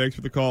 buddy. Thanks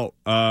for the call.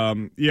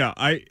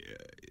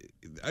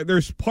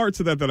 There's parts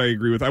of that I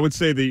agree with. I would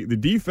say the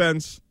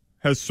defense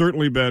has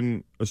certainly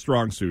been a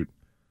strong suit,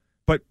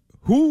 but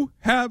who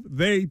have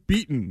they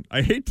beaten?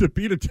 I hate to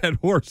beat a dead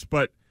horse,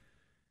 but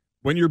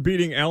when you're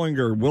beating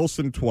Ellinger,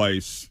 Wilson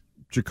twice,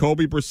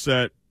 Jacoby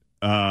Brissett,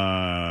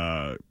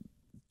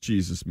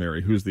 Jesus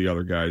Mary, who's the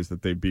other guys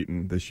that they've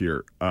beaten this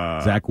year?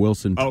 Zach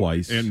Wilson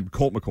twice. And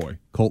Colt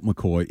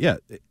McCoy. Yeah.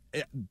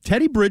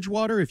 Teddy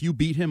Bridgewater, if you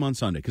beat him on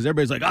Sunday, because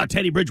everybody's like,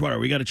 Teddy Bridgewater,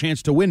 we got a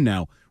chance to win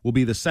now, will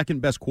be the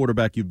second best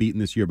quarterback you've beaten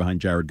this year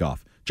behind Jared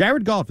Goff.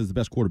 Jared Goff is the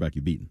best quarterback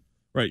you've beaten.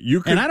 Right.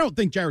 And I don't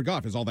think Jared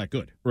Goff is all that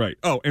good. Right.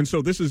 Oh, and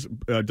so this is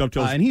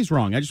dovetails. And he's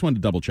wrong. I just wanted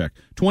to double check.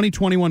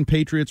 2021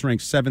 Patriots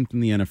ranked 7th in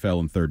the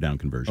NFL in third down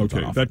conversions.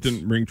 Okay, that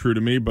didn't ring true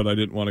to me, but I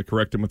didn't want to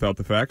correct him without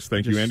the facts.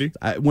 Thank you, Andy.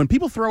 When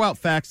people throw out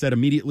facts that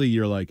immediately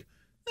you're like,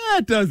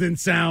 that doesn't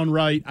sound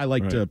right, I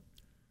like to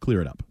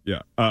clear it up.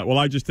 Yeah. Well,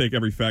 I just take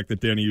every fact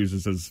that Danny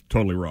uses as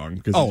totally wrong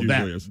because it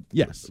usually is.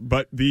 Yes.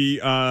 But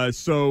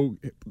so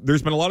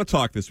there's been a lot of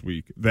talk this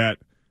week that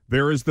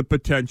there is the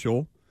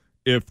potential,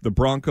 if the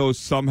Broncos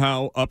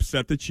somehow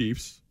upset the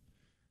Chiefs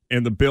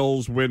and the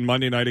Bills win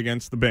Monday night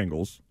against the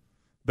Bengals,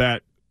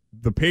 that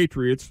the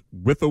Patriots,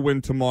 with a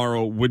win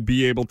tomorrow, would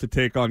be able to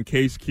take on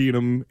Case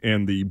Keenum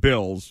and the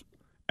Bills,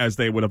 as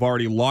they would have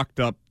already locked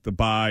up the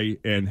bye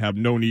and have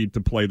no need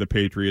to play the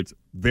Patriots,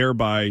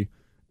 thereby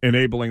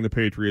enabling the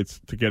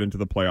Patriots to get into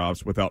the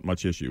playoffs without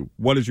much issue.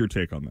 What is your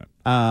take on that?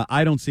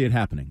 I don't see it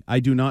happening. I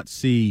do not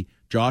see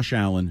Josh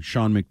Allen,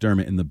 Sean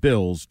McDermott, and the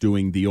Bills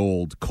doing the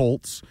old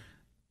Colts.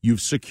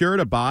 You've secured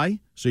a bye,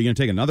 so you're going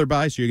to take another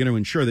bye, so you're going to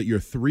ensure that you're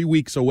 3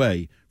 weeks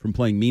away from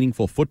playing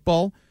meaningful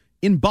football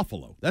in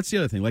Buffalo. That's the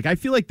other thing. Like, I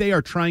feel like they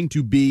are trying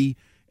to be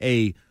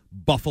a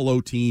Buffalo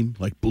team,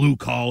 like blue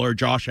collar.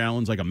 Josh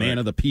Allen's like a man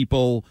of the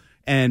people.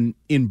 And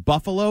in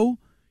Buffalo,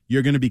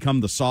 you're going to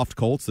become the soft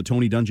Colts, the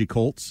Tony Dungy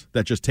Colts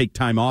that just take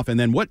time off. And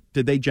then what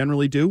did they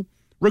generally do?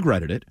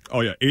 Regretted it.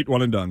 Oh, yeah, 8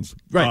 one-and-dones.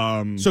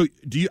 Right. So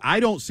I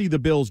don't see the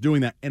Bills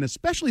doing that, and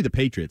especially the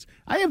Patriots.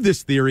 I have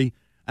this theory,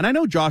 and I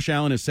know Josh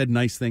Allen has said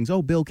nice things.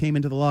 Oh, Bill came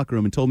into the locker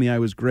room and told me I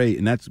was great,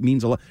 and that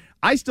means a lot.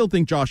 I still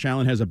think Josh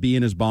Allen has a bee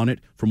in his bonnet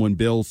from when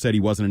Bill said he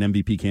wasn't an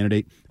MVP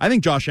candidate. I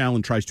think Josh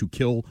Allen tries to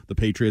kill the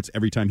Patriots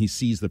every time he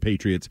sees the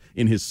Patriots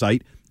in his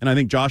sight, and I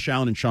think Josh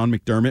Allen and Sean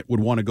McDermott would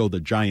want to go the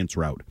Giants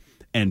route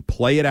and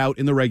play it out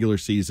in the regular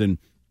season,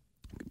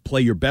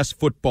 play your best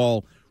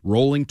football,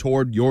 rolling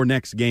toward your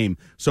next game.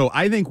 So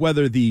I think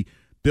whether the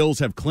Bills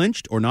have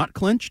clinched or not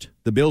clinched,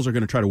 the Bills are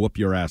going to try to whoop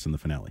your ass in the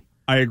finale.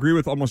 I agree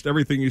with almost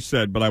everything you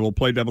said, but I will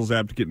play devil's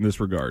advocate in this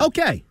regard.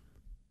 Okay.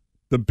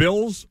 The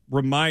Bills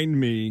remind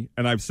me,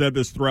 and I've said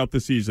this throughout the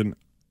season,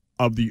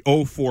 of the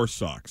 2004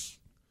 Sox,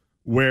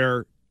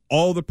 where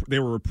they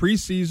were a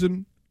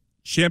preseason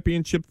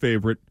championship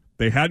favorite.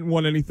 They hadn't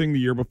won anything the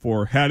year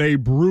before, had a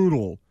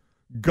brutal,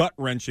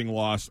 gut-wrenching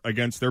loss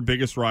against their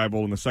biggest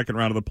rival in the second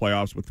round of the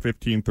playoffs with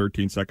 15,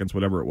 13 seconds,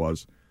 whatever it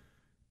was,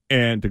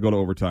 and to go to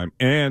overtime.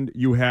 And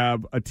you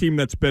have a team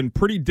that's been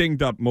pretty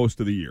dinged up most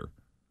of the year.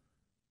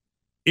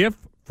 If,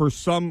 for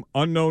some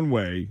unknown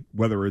way,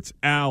 whether it's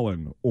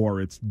Allen or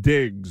it's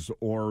Diggs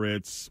or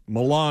it's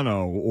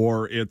Milano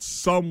or it's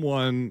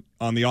someone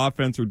on the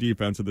offense or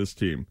defense of this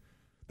team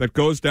that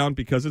goes down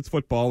because it's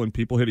football and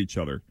people hit each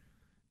other,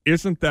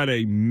 isn't that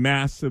a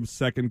massive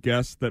second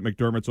guess that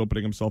McDermott's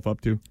opening himself up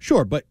to?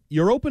 Sure, but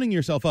you're opening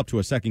yourself up to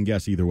a second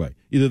guess either way.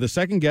 Either the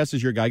second guess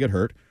is your guy got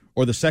hurt,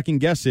 or the second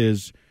guess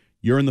is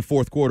you're in the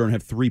fourth quarter and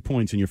have 3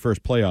 points in your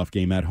first playoff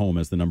game at home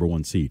as the number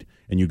one seed.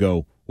 And you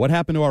go, what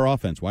happened to our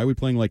offense? Why are we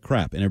playing like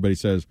crap? And everybody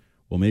says,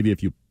 well, maybe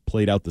if you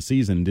played out the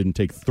season and didn't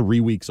take 3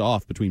 weeks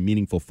off between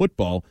meaningful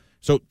football.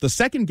 So the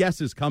second guess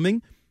is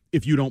coming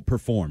if you don't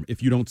perform,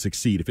 if you don't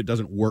succeed, if it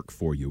doesn't work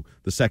for you.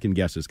 The second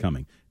guess is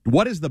coming.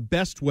 What is the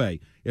best way?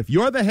 If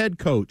you're the head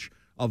coach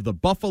of the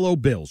Buffalo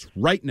Bills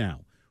right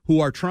now,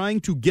 who are trying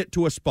to get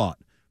to a spot,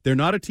 they're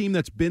not a team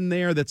that's been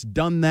there, that's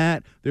done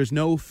that. There's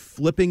no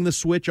flipping the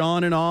switch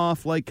on and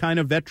off like kind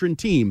of veteran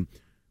team.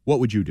 What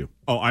would you do?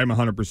 Oh, I'm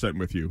 100%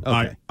 with you.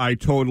 Okay.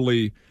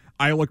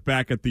 I look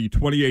back at the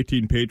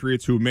 2018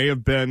 Patriots, who may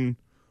have been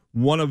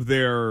one of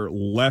their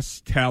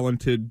less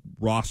talented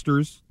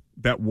rosters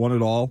that won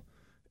it all.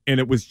 And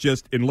it was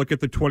just, and look at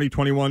the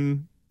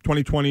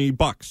 2020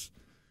 Bucks.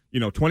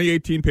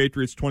 2018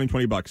 Patriots,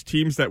 2020 Bucks.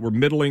 Teams that were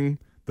middling,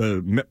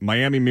 the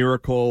Miami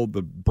Miracle,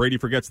 the Brady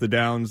forgets the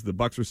downs, the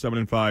Bucks are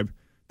 7-5.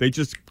 They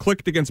just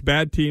clicked against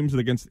bad teams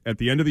at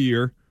the end of the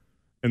year,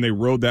 and they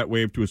rode that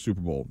wave to a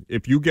Super Bowl.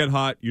 If you get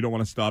hot, you don't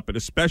want to stop it,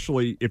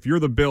 especially if you're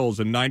the Bills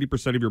and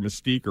 90% of your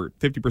mystique or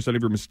 50%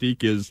 of your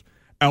mystique is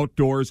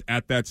outdoors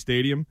at that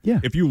stadium. Yeah.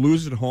 If you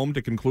lose at home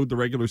to conclude the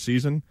regular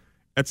season,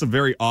 that's a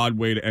very odd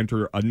way to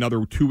enter another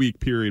 2-week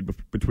period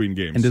between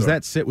games. And does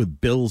that sit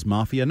with Bills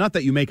Mafia? Not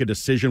that you make a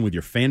decision with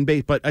your fan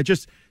base, but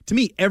to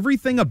me,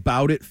 everything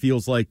about it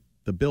feels like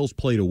the Bills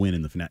play to win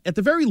in the finale. At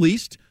the very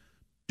least,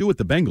 do what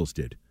the Bengals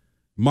did.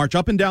 March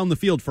up and down the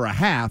field for a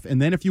half,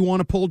 and then if you want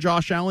to pull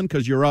Josh Allen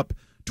because you're up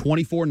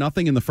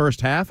 24-0 in the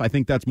first half, I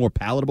think that's more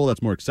palatable.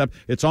 That's more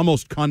It's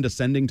almost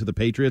condescending to the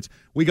Patriots.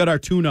 We got our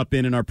tune-up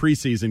in our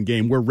preseason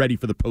game. We're ready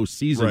for the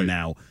postseason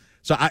now.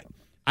 So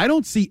I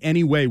don't see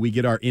any way we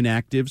get our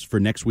inactives for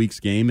next week's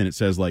game and it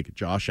says like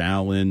Josh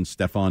Allen,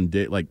 Stephon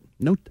Diggs.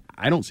 No,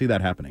 I don't see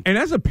that happening. And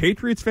as a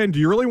Patriots fan, do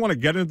you really want to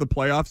get into the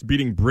playoffs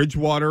beating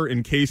Bridgewater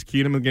and Case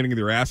Keenum and getting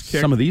their ass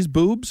kicked? Some of these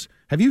boobs?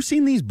 Have you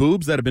seen these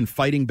boobs that have been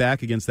fighting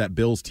back against that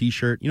Bills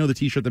T-shirt? You know the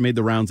T-shirt that made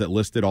the rounds that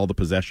listed all the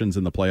possessions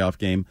in the playoff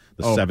game?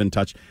 The 7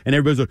 touch. And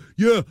everybody's like,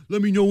 yeah,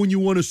 let me know when you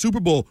won a Super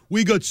Bowl.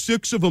 We got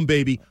 6 of them,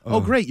 baby. Oh,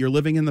 great. You're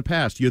living in the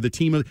past. You're the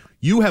team.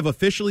 You have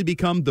officially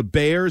become the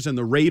Bears and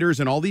the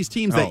Raiders and all these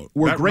teams that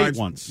were great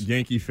once.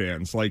 Yankee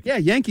fans. Yeah,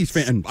 Yankees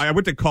fans. I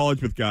went to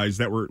college with guys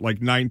that were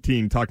like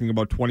 19 talking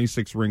about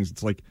 26 rings.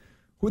 It's like,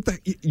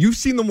 you've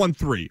seen them won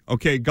 3,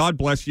 okay? God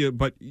bless you,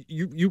 but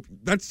you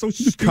that's so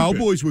stupid. The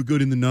Cowboys were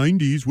good in the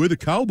 90s. We're the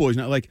Cowboys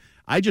now.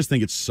 I just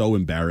think it's so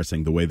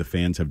embarrassing the way the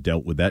fans have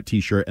dealt with that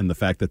T-shirt and the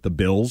fact that the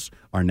Bills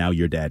are now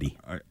your daddy.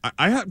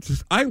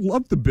 I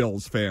love the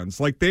Bills fans.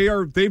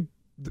 They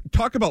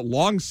talk about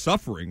long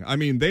suffering. I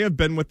mean, they have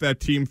been with that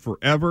team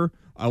forever.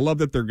 I love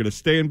that they're going to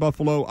stay in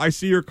Buffalo. I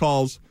see your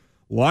calls.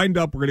 lined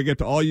up. We're going to get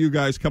to all you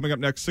guys coming up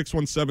next,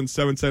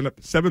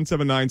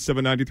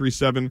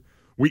 617-779-7937.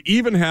 We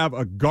even have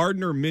a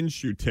Gardner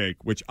Minshew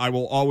take, which I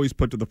will always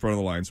put to the front of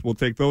the lines. We'll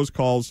take those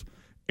calls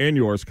and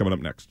yours coming up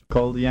next.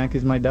 Call the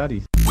Yankees my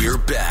daddy. We're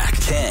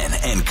back. Ken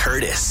and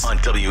Curtis on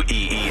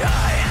WEEI.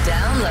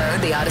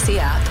 Download the Odyssey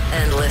app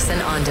and listen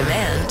on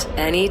demand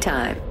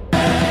anytime.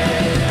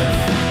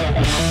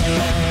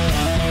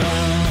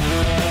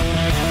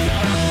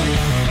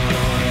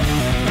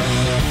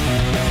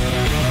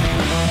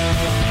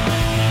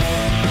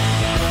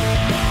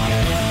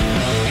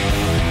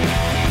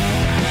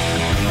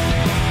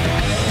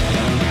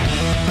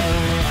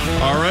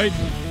 All right,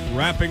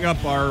 wrapping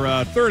up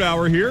our third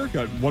hour here.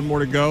 Got one more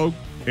to go.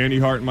 Andy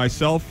Hart and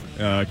myself,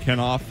 Ken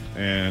off,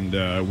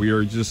 and we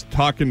are just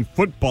talking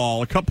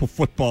football, a couple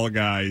football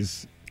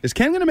guys. Is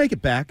Ken going to make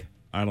it back?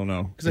 I don't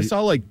know. Because I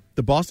saw, like,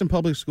 the Boston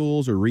Public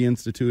Schools are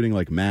reinstituting,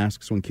 like,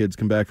 masks when kids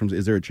come back from...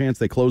 Is there a chance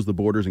they close the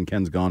borders and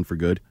Ken's gone for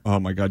good? Oh,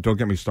 my God, don't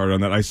get me started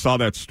on that. I saw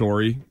that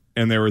story,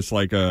 and there was,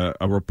 like, a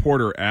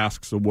reporter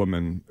asks a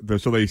woman...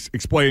 So they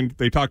explained,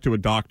 they talked to a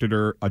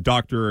doctor, an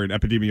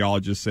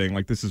epidemiologist, saying,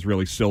 like, this is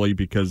really silly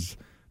because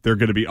they're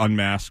going to be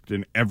unmasked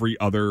in every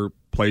other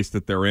place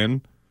that they're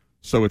in,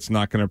 so it's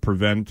not going to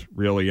prevent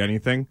really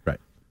anything. Right.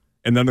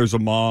 And then there's a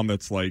mom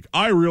that's like,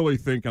 I really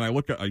think, and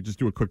I just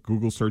do a quick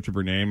Google search of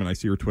her name, and I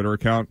see her Twitter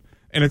account,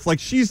 and it's like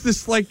she's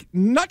this, like,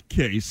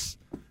 nutcase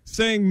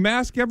saying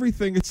mask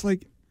everything. It's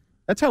like...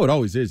 That's how it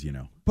always is, you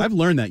know. I've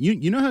learned that.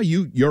 You know how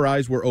your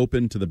eyes were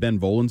open to the Ben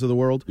Volans of the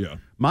world? Yeah.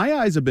 My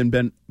eyes have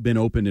been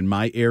opened in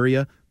my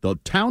area, the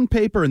town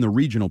paper and the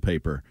regional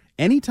paper.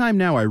 Anytime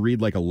now I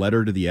read, like, a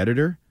letter to the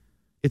editor,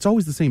 it's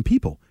always the same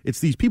people. It's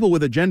these people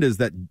with agendas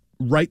that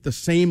write the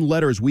same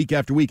letters week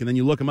after week, and then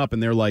you look them up,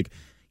 and they're like,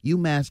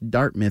 UMass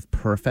Dartmouth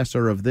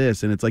professor of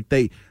this, and it's like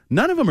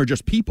none of them are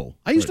just people.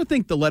 I used to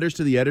think the letters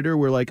to the editor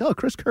were like, oh,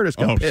 Chris Curtis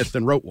got pissed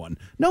and wrote one.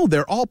 No,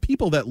 they're all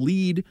people that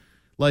lead,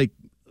 like,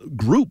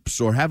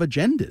 groups or have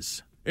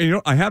agendas. And, you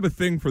know, I have a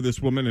thing for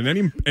this woman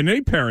and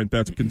any parent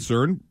that's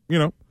concerned. You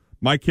know,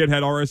 my kid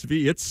had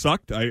RSV. It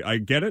sucked. I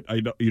get it.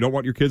 You don't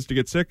want your kids to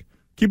get sick.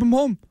 Keep them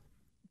home.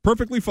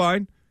 Perfectly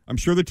fine. I'm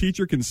sure the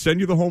teacher can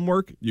send you the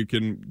homework. You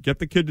can get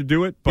the kid to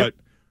do it, but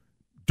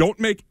don't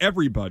make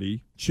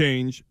everybody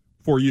change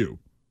for you.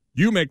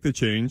 You make the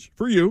change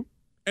for you.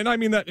 And I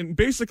mean that in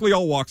basically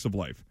all walks of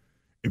life.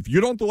 If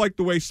you don't like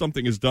the way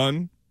something is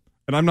done,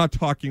 and I'm not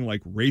talking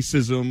like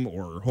racism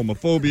or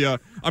homophobia,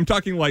 I'm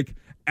talking like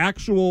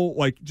actual,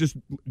 like, just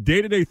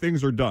day-to-day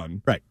things are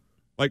done. Right.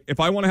 Like, if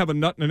I want to have a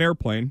nut in an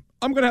airplane,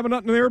 I'm going to have a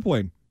nut in an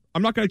airplane.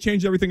 I'm not going to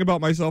change everything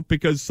about myself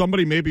because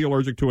somebody may be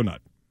allergic to a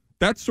nut.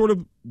 That's sort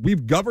of,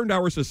 we've governed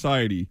our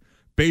society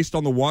based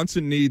on the wants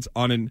and needs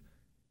on an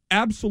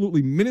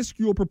absolutely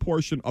minuscule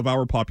proportion of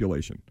our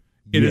population.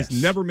 It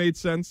has never made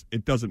sense.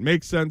 It doesn't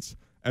make sense.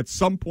 At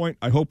some point,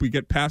 I hope we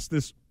get past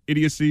this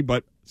idiocy,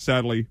 but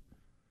sadly,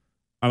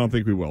 I don't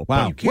think we will.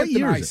 Wow. You can't What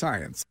year deny is it?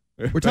 science.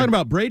 We're talking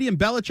about Brady and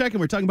Belichick, and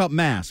we're talking about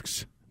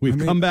masks. We've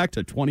come back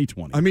to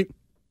 2020. I mean,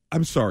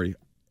 I'm sorry.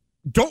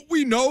 Don't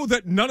we know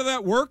that none of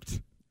that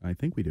worked? I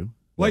think we do.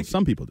 Like,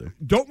 some people do.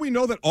 Don't we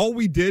know that all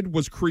we did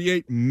was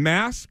create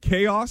mass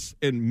chaos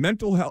and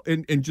mental health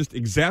and just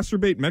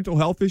exacerbate mental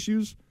health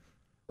issues?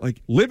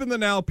 Like, live in the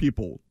now,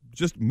 people.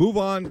 Just move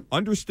on.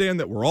 Understand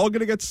that we're all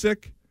going to get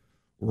sick.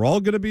 We're all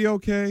going to be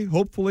okay,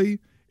 hopefully.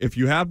 If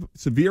you have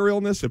severe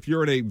illness, if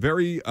you're in a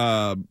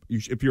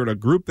if you're in a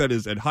group that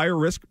is at higher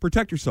risk,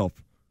 protect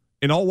yourself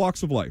in all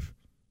walks of life.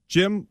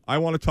 Jim, I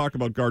want to talk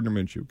about Gardner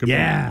Minshew. Good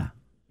morning.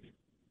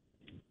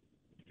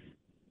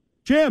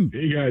 Jim.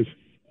 Hey, guys.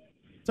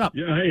 What's up?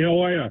 Yeah, hey,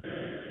 how are you?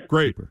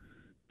 Great.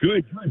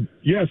 Good.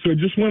 Yeah, so I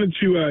just wanted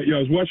to, I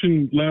was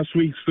watching last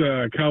week's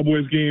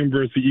Cowboys game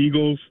versus the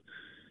Eagles,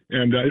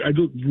 and I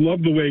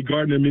love the way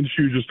Gardner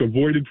Minshew just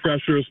avoided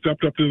pressure,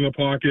 stepped up into the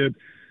pocket,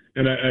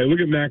 and I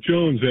look at Mac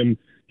Jones, and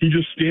he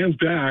just stands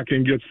back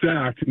and gets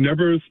sacked,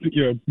 never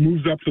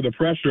moves up to the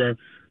pressure.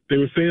 They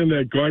were saying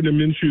that Gardner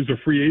Minshew's a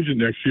free agent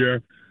next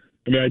year.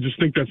 I mean, I just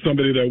think that's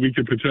somebody that we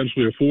could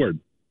potentially afford.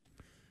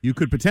 You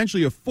could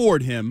potentially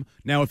afford him.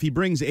 Now, if he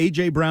brings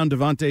A.J. Brown,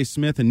 Devontae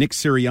Smith, and Nick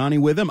Sirianni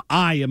with him,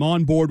 I am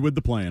on board with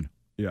the plan.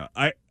 Yeah,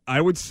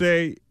 I would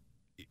say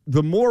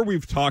the more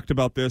we've talked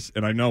about this,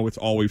 and I know it's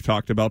all we've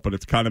talked about, but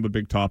it's kind of a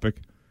big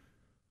topic,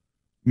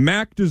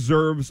 Mac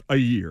deserves a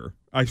year.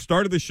 I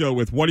started the show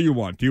with, what do you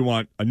want? Do you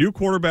want a new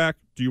quarterback?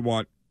 Do you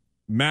want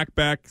Mac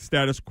back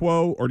status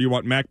quo? Or do you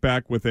want Mac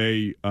back with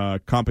a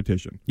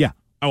competition? Yeah.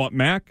 I want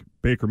Mac,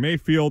 Baker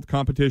Mayfield,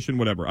 competition,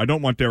 whatever. I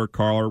don't want Derek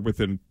Carr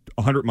within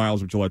 100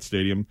 miles of Gillette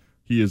Stadium.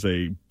 He is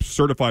a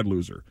certified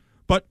loser.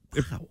 But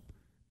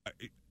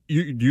do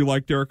you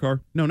like Derek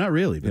Carr? No, not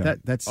really.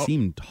 But that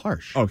seemed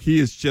harsh. Oh, he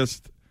is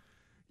just,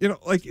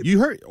 like you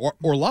heard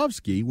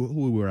Orlovsky, who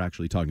we were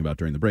actually talking about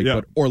during the break. Yeah.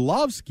 But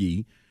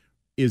Orlovsky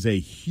is a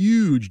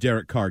huge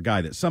Derek Carr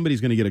guy. That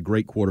somebody's going to get a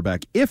great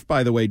quarterback. If,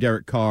 by the way,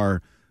 Derek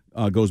Carr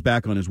goes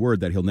back on his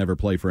word that he'll never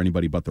play for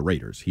anybody but the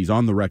Raiders. He's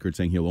on the record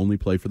saying he'll only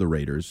play for the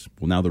Raiders.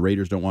 Well, now the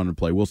Raiders don't want him to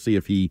play. We'll see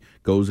if he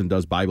goes and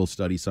does Bible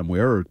study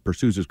somewhere or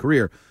pursues his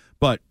career.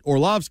 But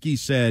Orlovsky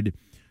said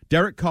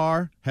Derek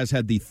Carr has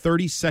had the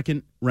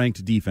 32nd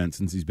ranked defense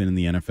since he's been in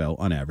the NFL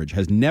on average,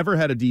 has never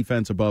had a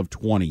defense above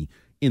 20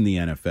 in the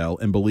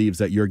NFL, and believes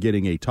that you're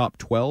getting a top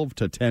 12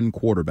 to 10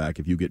 quarterback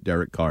if you get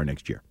Derek Carr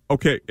next year.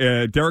 Okay,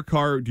 Derek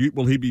Carr,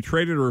 will he be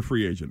traded or a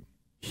free agent?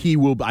 He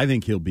will. I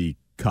think he'll be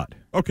cut.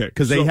 Okay,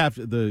 because they have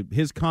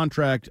his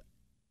contract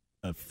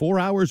 4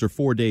 hours or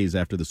 4 days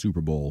after the Super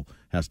Bowl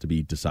has to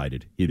be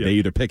decided. They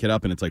either pick it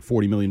up and it's like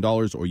 $40 million,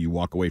 or you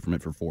walk away from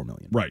it for $4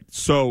 million. Right.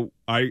 So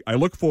I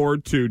look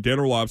forward to Dan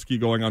Orlovsky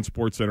going on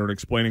SportsCenter and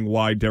explaining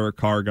why Derek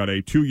Carr got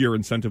a 2-year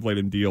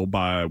incentive-laden deal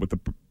with the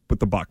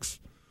Bucs,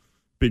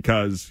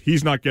 because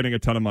he's not getting a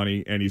ton of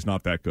money and he's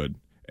not that good,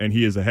 and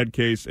he is a head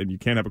case, and you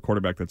can't have a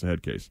quarterback that's a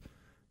head case.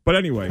 But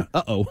anyway,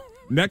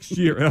 next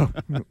year.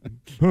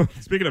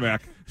 Speaking of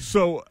Mac,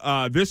 so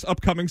this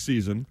upcoming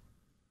season,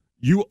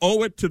 you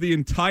owe it to the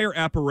entire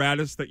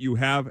apparatus that you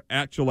have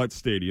at Gillette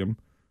Stadium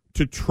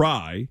to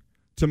try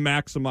to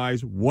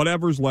maximize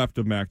whatever's left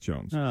of Mac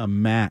Jones.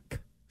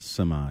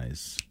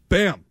 Maximize.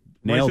 Bam.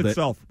 Nailed it.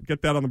 Itself.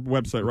 Get that on the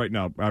website right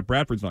now.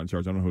 Bradford's not in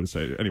charge. I don't know who to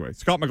say it. Anyway,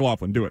 Scott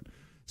McLaughlin, do it.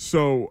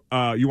 So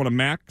you want to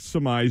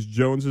maximize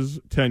Jones's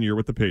tenure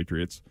with the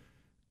Patriots,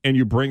 and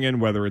you bring in,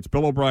 whether it's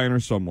Bill O'Brien or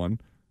someone,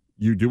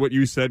 you do what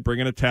you said, bring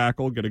in a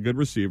tackle, get a good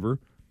receiver,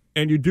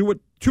 and you do what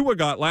Tua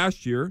got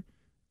last year,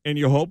 and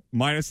you hope,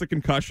 minus the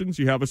concussions,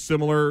 you have a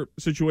similar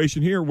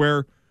situation here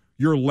where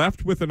you're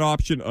left with an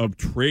option of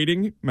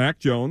trading Mac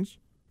Jones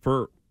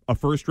for a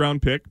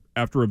first-round pick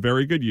after a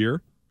very good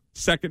year,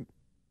 second,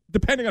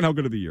 depending on how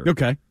good of the year.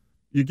 Okay.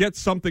 You get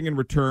something in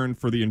return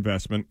for the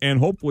investment, and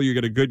hopefully you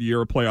get a good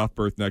year, a playoff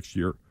berth next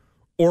year.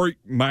 Or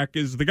Mac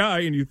is the guy,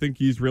 and you think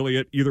he's really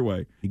it either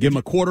way. You give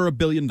him $250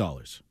 million.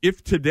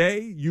 If today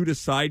you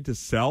decide to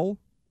sell,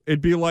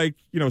 it'd be like,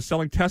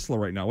 selling Tesla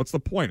right now. What's the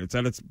point? It's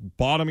at its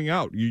bottoming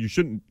out. You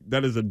shouldn't.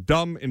 That is a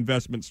dumb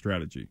investment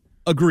strategy.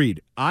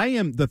 Agreed.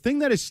 The thing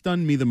that has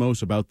stunned me the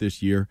most about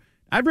this year,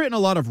 I've written a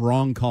lot of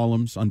wrong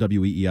columns on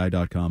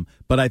WEEI.com,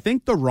 but I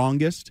think the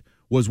wrongest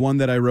was one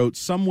that I wrote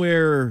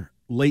somewhere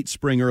late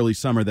spring, early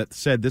summer that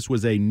said this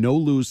was a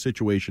no-lose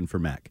situation for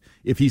Mac.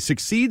 If he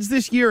succeeds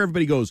this year,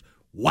 everybody goes,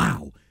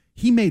 wow,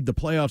 he made the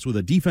playoffs with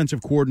a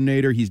defensive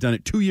coordinator. He's done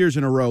it 2 years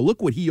in a row.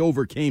 Look what he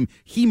overcame.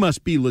 He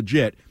must be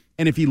legit.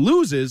 And if he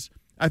loses,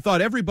 I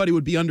thought everybody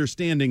would be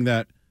understanding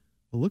that,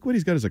 well, look what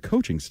he's got as a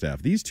coaching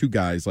staff. These two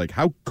guys,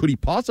 how could he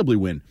possibly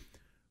win?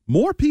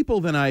 More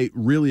people than I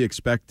really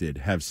expected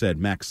have said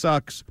Mac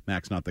sucks.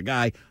 Mac's not the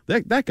guy.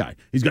 That guy,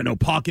 he's got no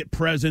pocket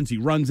presence. He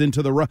runs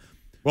into the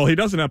Well, he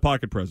doesn't have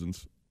pocket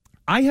presence.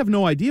 I have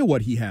no idea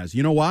what he has.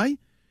 You know why?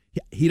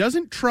 He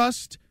doesn't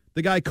trust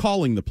the guy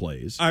calling the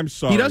plays. I'm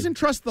sorry. He doesn't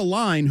trust the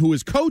line, who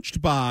is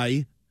coached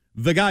by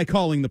the guy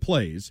calling the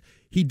plays.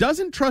 He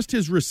doesn't trust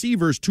his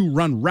receivers to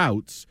run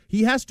routes.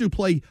 He has to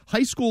play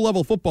high school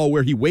level football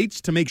where he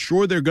waits to make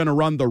sure they're going to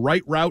run the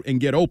right route and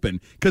get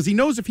open, because he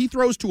knows if he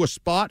throws to a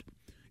spot,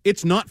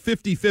 it's not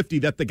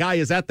 50-50 that the guy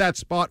is at that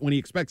spot when he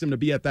expects him to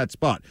be at that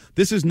spot.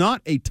 This is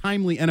not a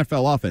timely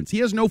NFL offense. He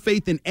has no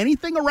faith in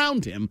anything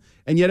around him,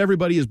 and yet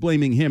everybody is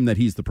blaming him that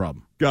he's the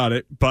problem. Got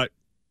it. But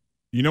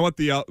you know what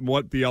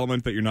the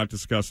element that you're not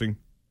discussing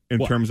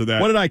in terms of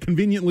that? What did I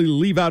conveniently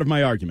leave out of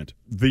my argument?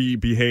 The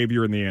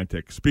behavior and the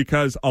antics.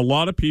 Because a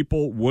lot of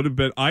people would have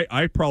been,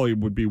 I probably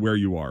would be where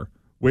you are,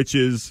 which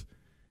is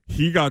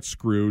he got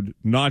screwed,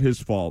 not his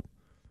fault.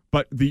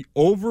 But the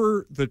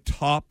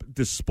over-the-top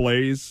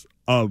displays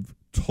of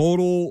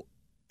total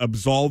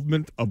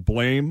absolvement of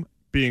blame,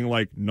 being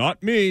like,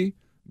 not me.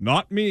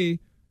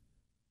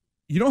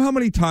 You know how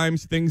many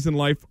times things in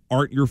life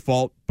aren't your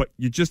fault, but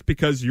you just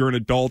because you're an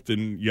adult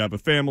and you have a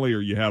family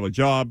or you have a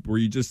job where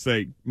you just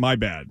say, my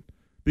bad.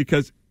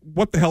 Because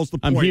what the hell's the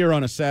point? I'm here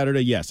on a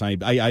Saturday. Yes, I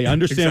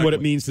understand Exactly. what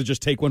it means to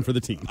just take one for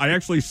the team. I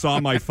actually saw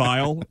my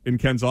file in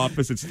Ken's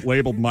office. It's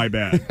labeled my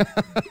bad.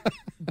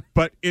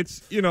 But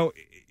it's, you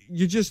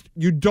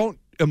don't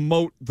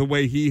emote the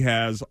way he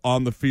has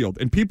on the field.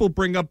 And people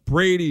bring up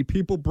Brady.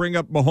 People bring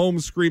up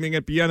Mahomes screaming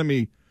at the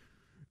enemy.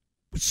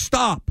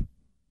 Stop.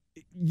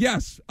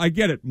 Yes, I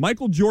get it.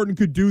 Michael Jordan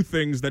could do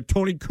things that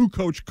Tony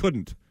Kukoc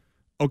couldn't.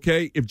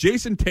 Okay? If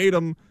Jason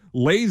Tatum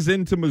lays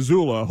into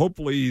Missoula,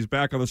 hopefully he's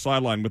back on the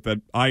sideline with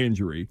that eye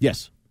injury.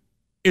 Yes.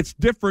 It's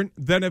different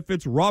than if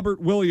it's Robert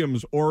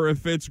Williams or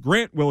if it's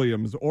Grant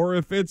Williams or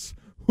if it's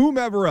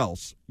whomever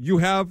else. You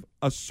have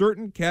a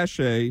certain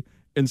cachet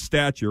and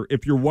stature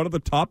if you're one of the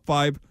top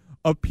 5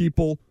 of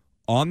people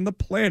on the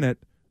planet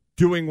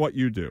doing what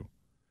you do.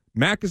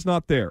 Mac is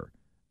not there.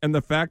 And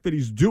the fact that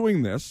he's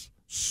doing this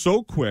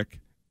so quick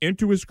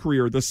into his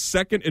career, the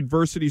second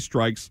adversity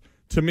strikes,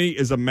 to me,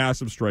 is a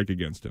massive strike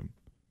against him.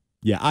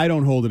 Yeah, I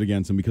don't hold it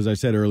against him because I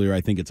said earlier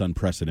I think it's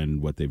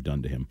unprecedented what they've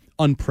done to him.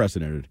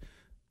 Unprecedented.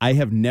 I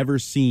have never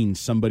seen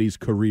somebody's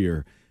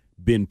career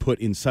been put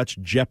in such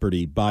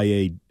jeopardy by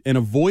an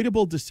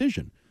avoidable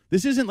decision.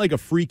 This isn't like a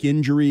freak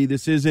injury.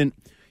 This isn't,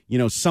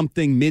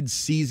 something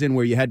mid-season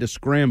where you had to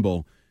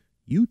scramble.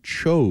 You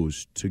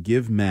chose to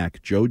give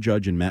Mac Joe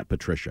Judge and Matt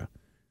Patricia.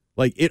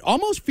 Like, it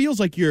almost feels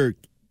like you're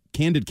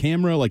candid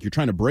camera like you're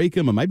trying to break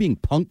him? Am I being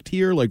punked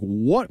here? Like,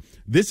 what?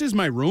 This is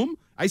my room?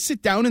 I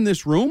sit down in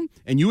this room,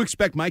 and you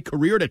expect my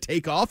career to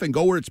take off and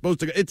go where it's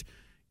supposed to go?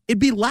 It'd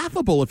be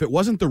laughable if it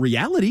wasn't the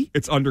reality.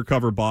 It's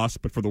Undercover Boss,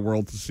 but for the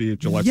world to see at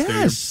Gillette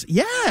Stadium.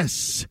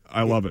 Yes.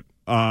 I love it.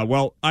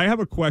 Well, I have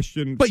a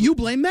question. But you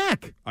blame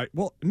Mac. I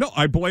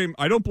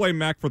don't blame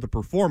Mac for the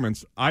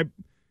performance.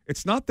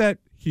 It's not that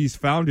he's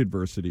found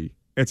adversity.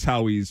 It's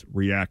how he's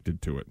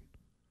reacted to it.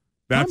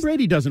 Tom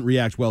Brady doesn't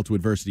react well to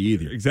adversity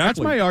either.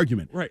 Exactly. That's my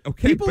argument. Right.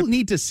 Okay. People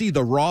need to see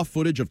the raw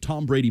footage of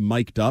Tom Brady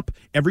mic'd up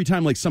every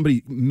time like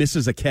somebody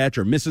misses a catch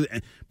or misses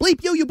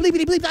bleep you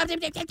bleepity bleep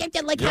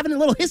like having a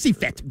little hissy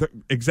fit.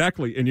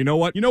 Exactly. And you know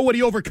what? You know what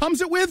he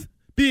overcomes it with?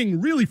 Being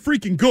really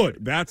freaking good.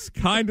 That's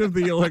kind of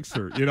the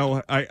elixir. You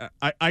know,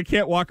 I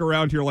can't walk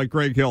around here like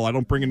Greg Hill. I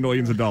don't bring in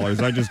millions of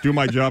dollars. I just do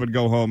my job and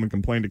go home and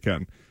complain to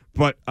Ken.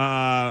 But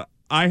I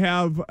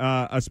have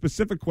a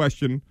specific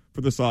question for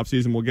this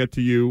offseason. We'll get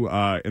to you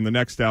in the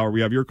next hour.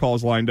 We have your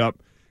calls lined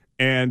up,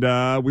 and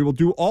we will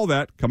do all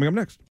that coming up next.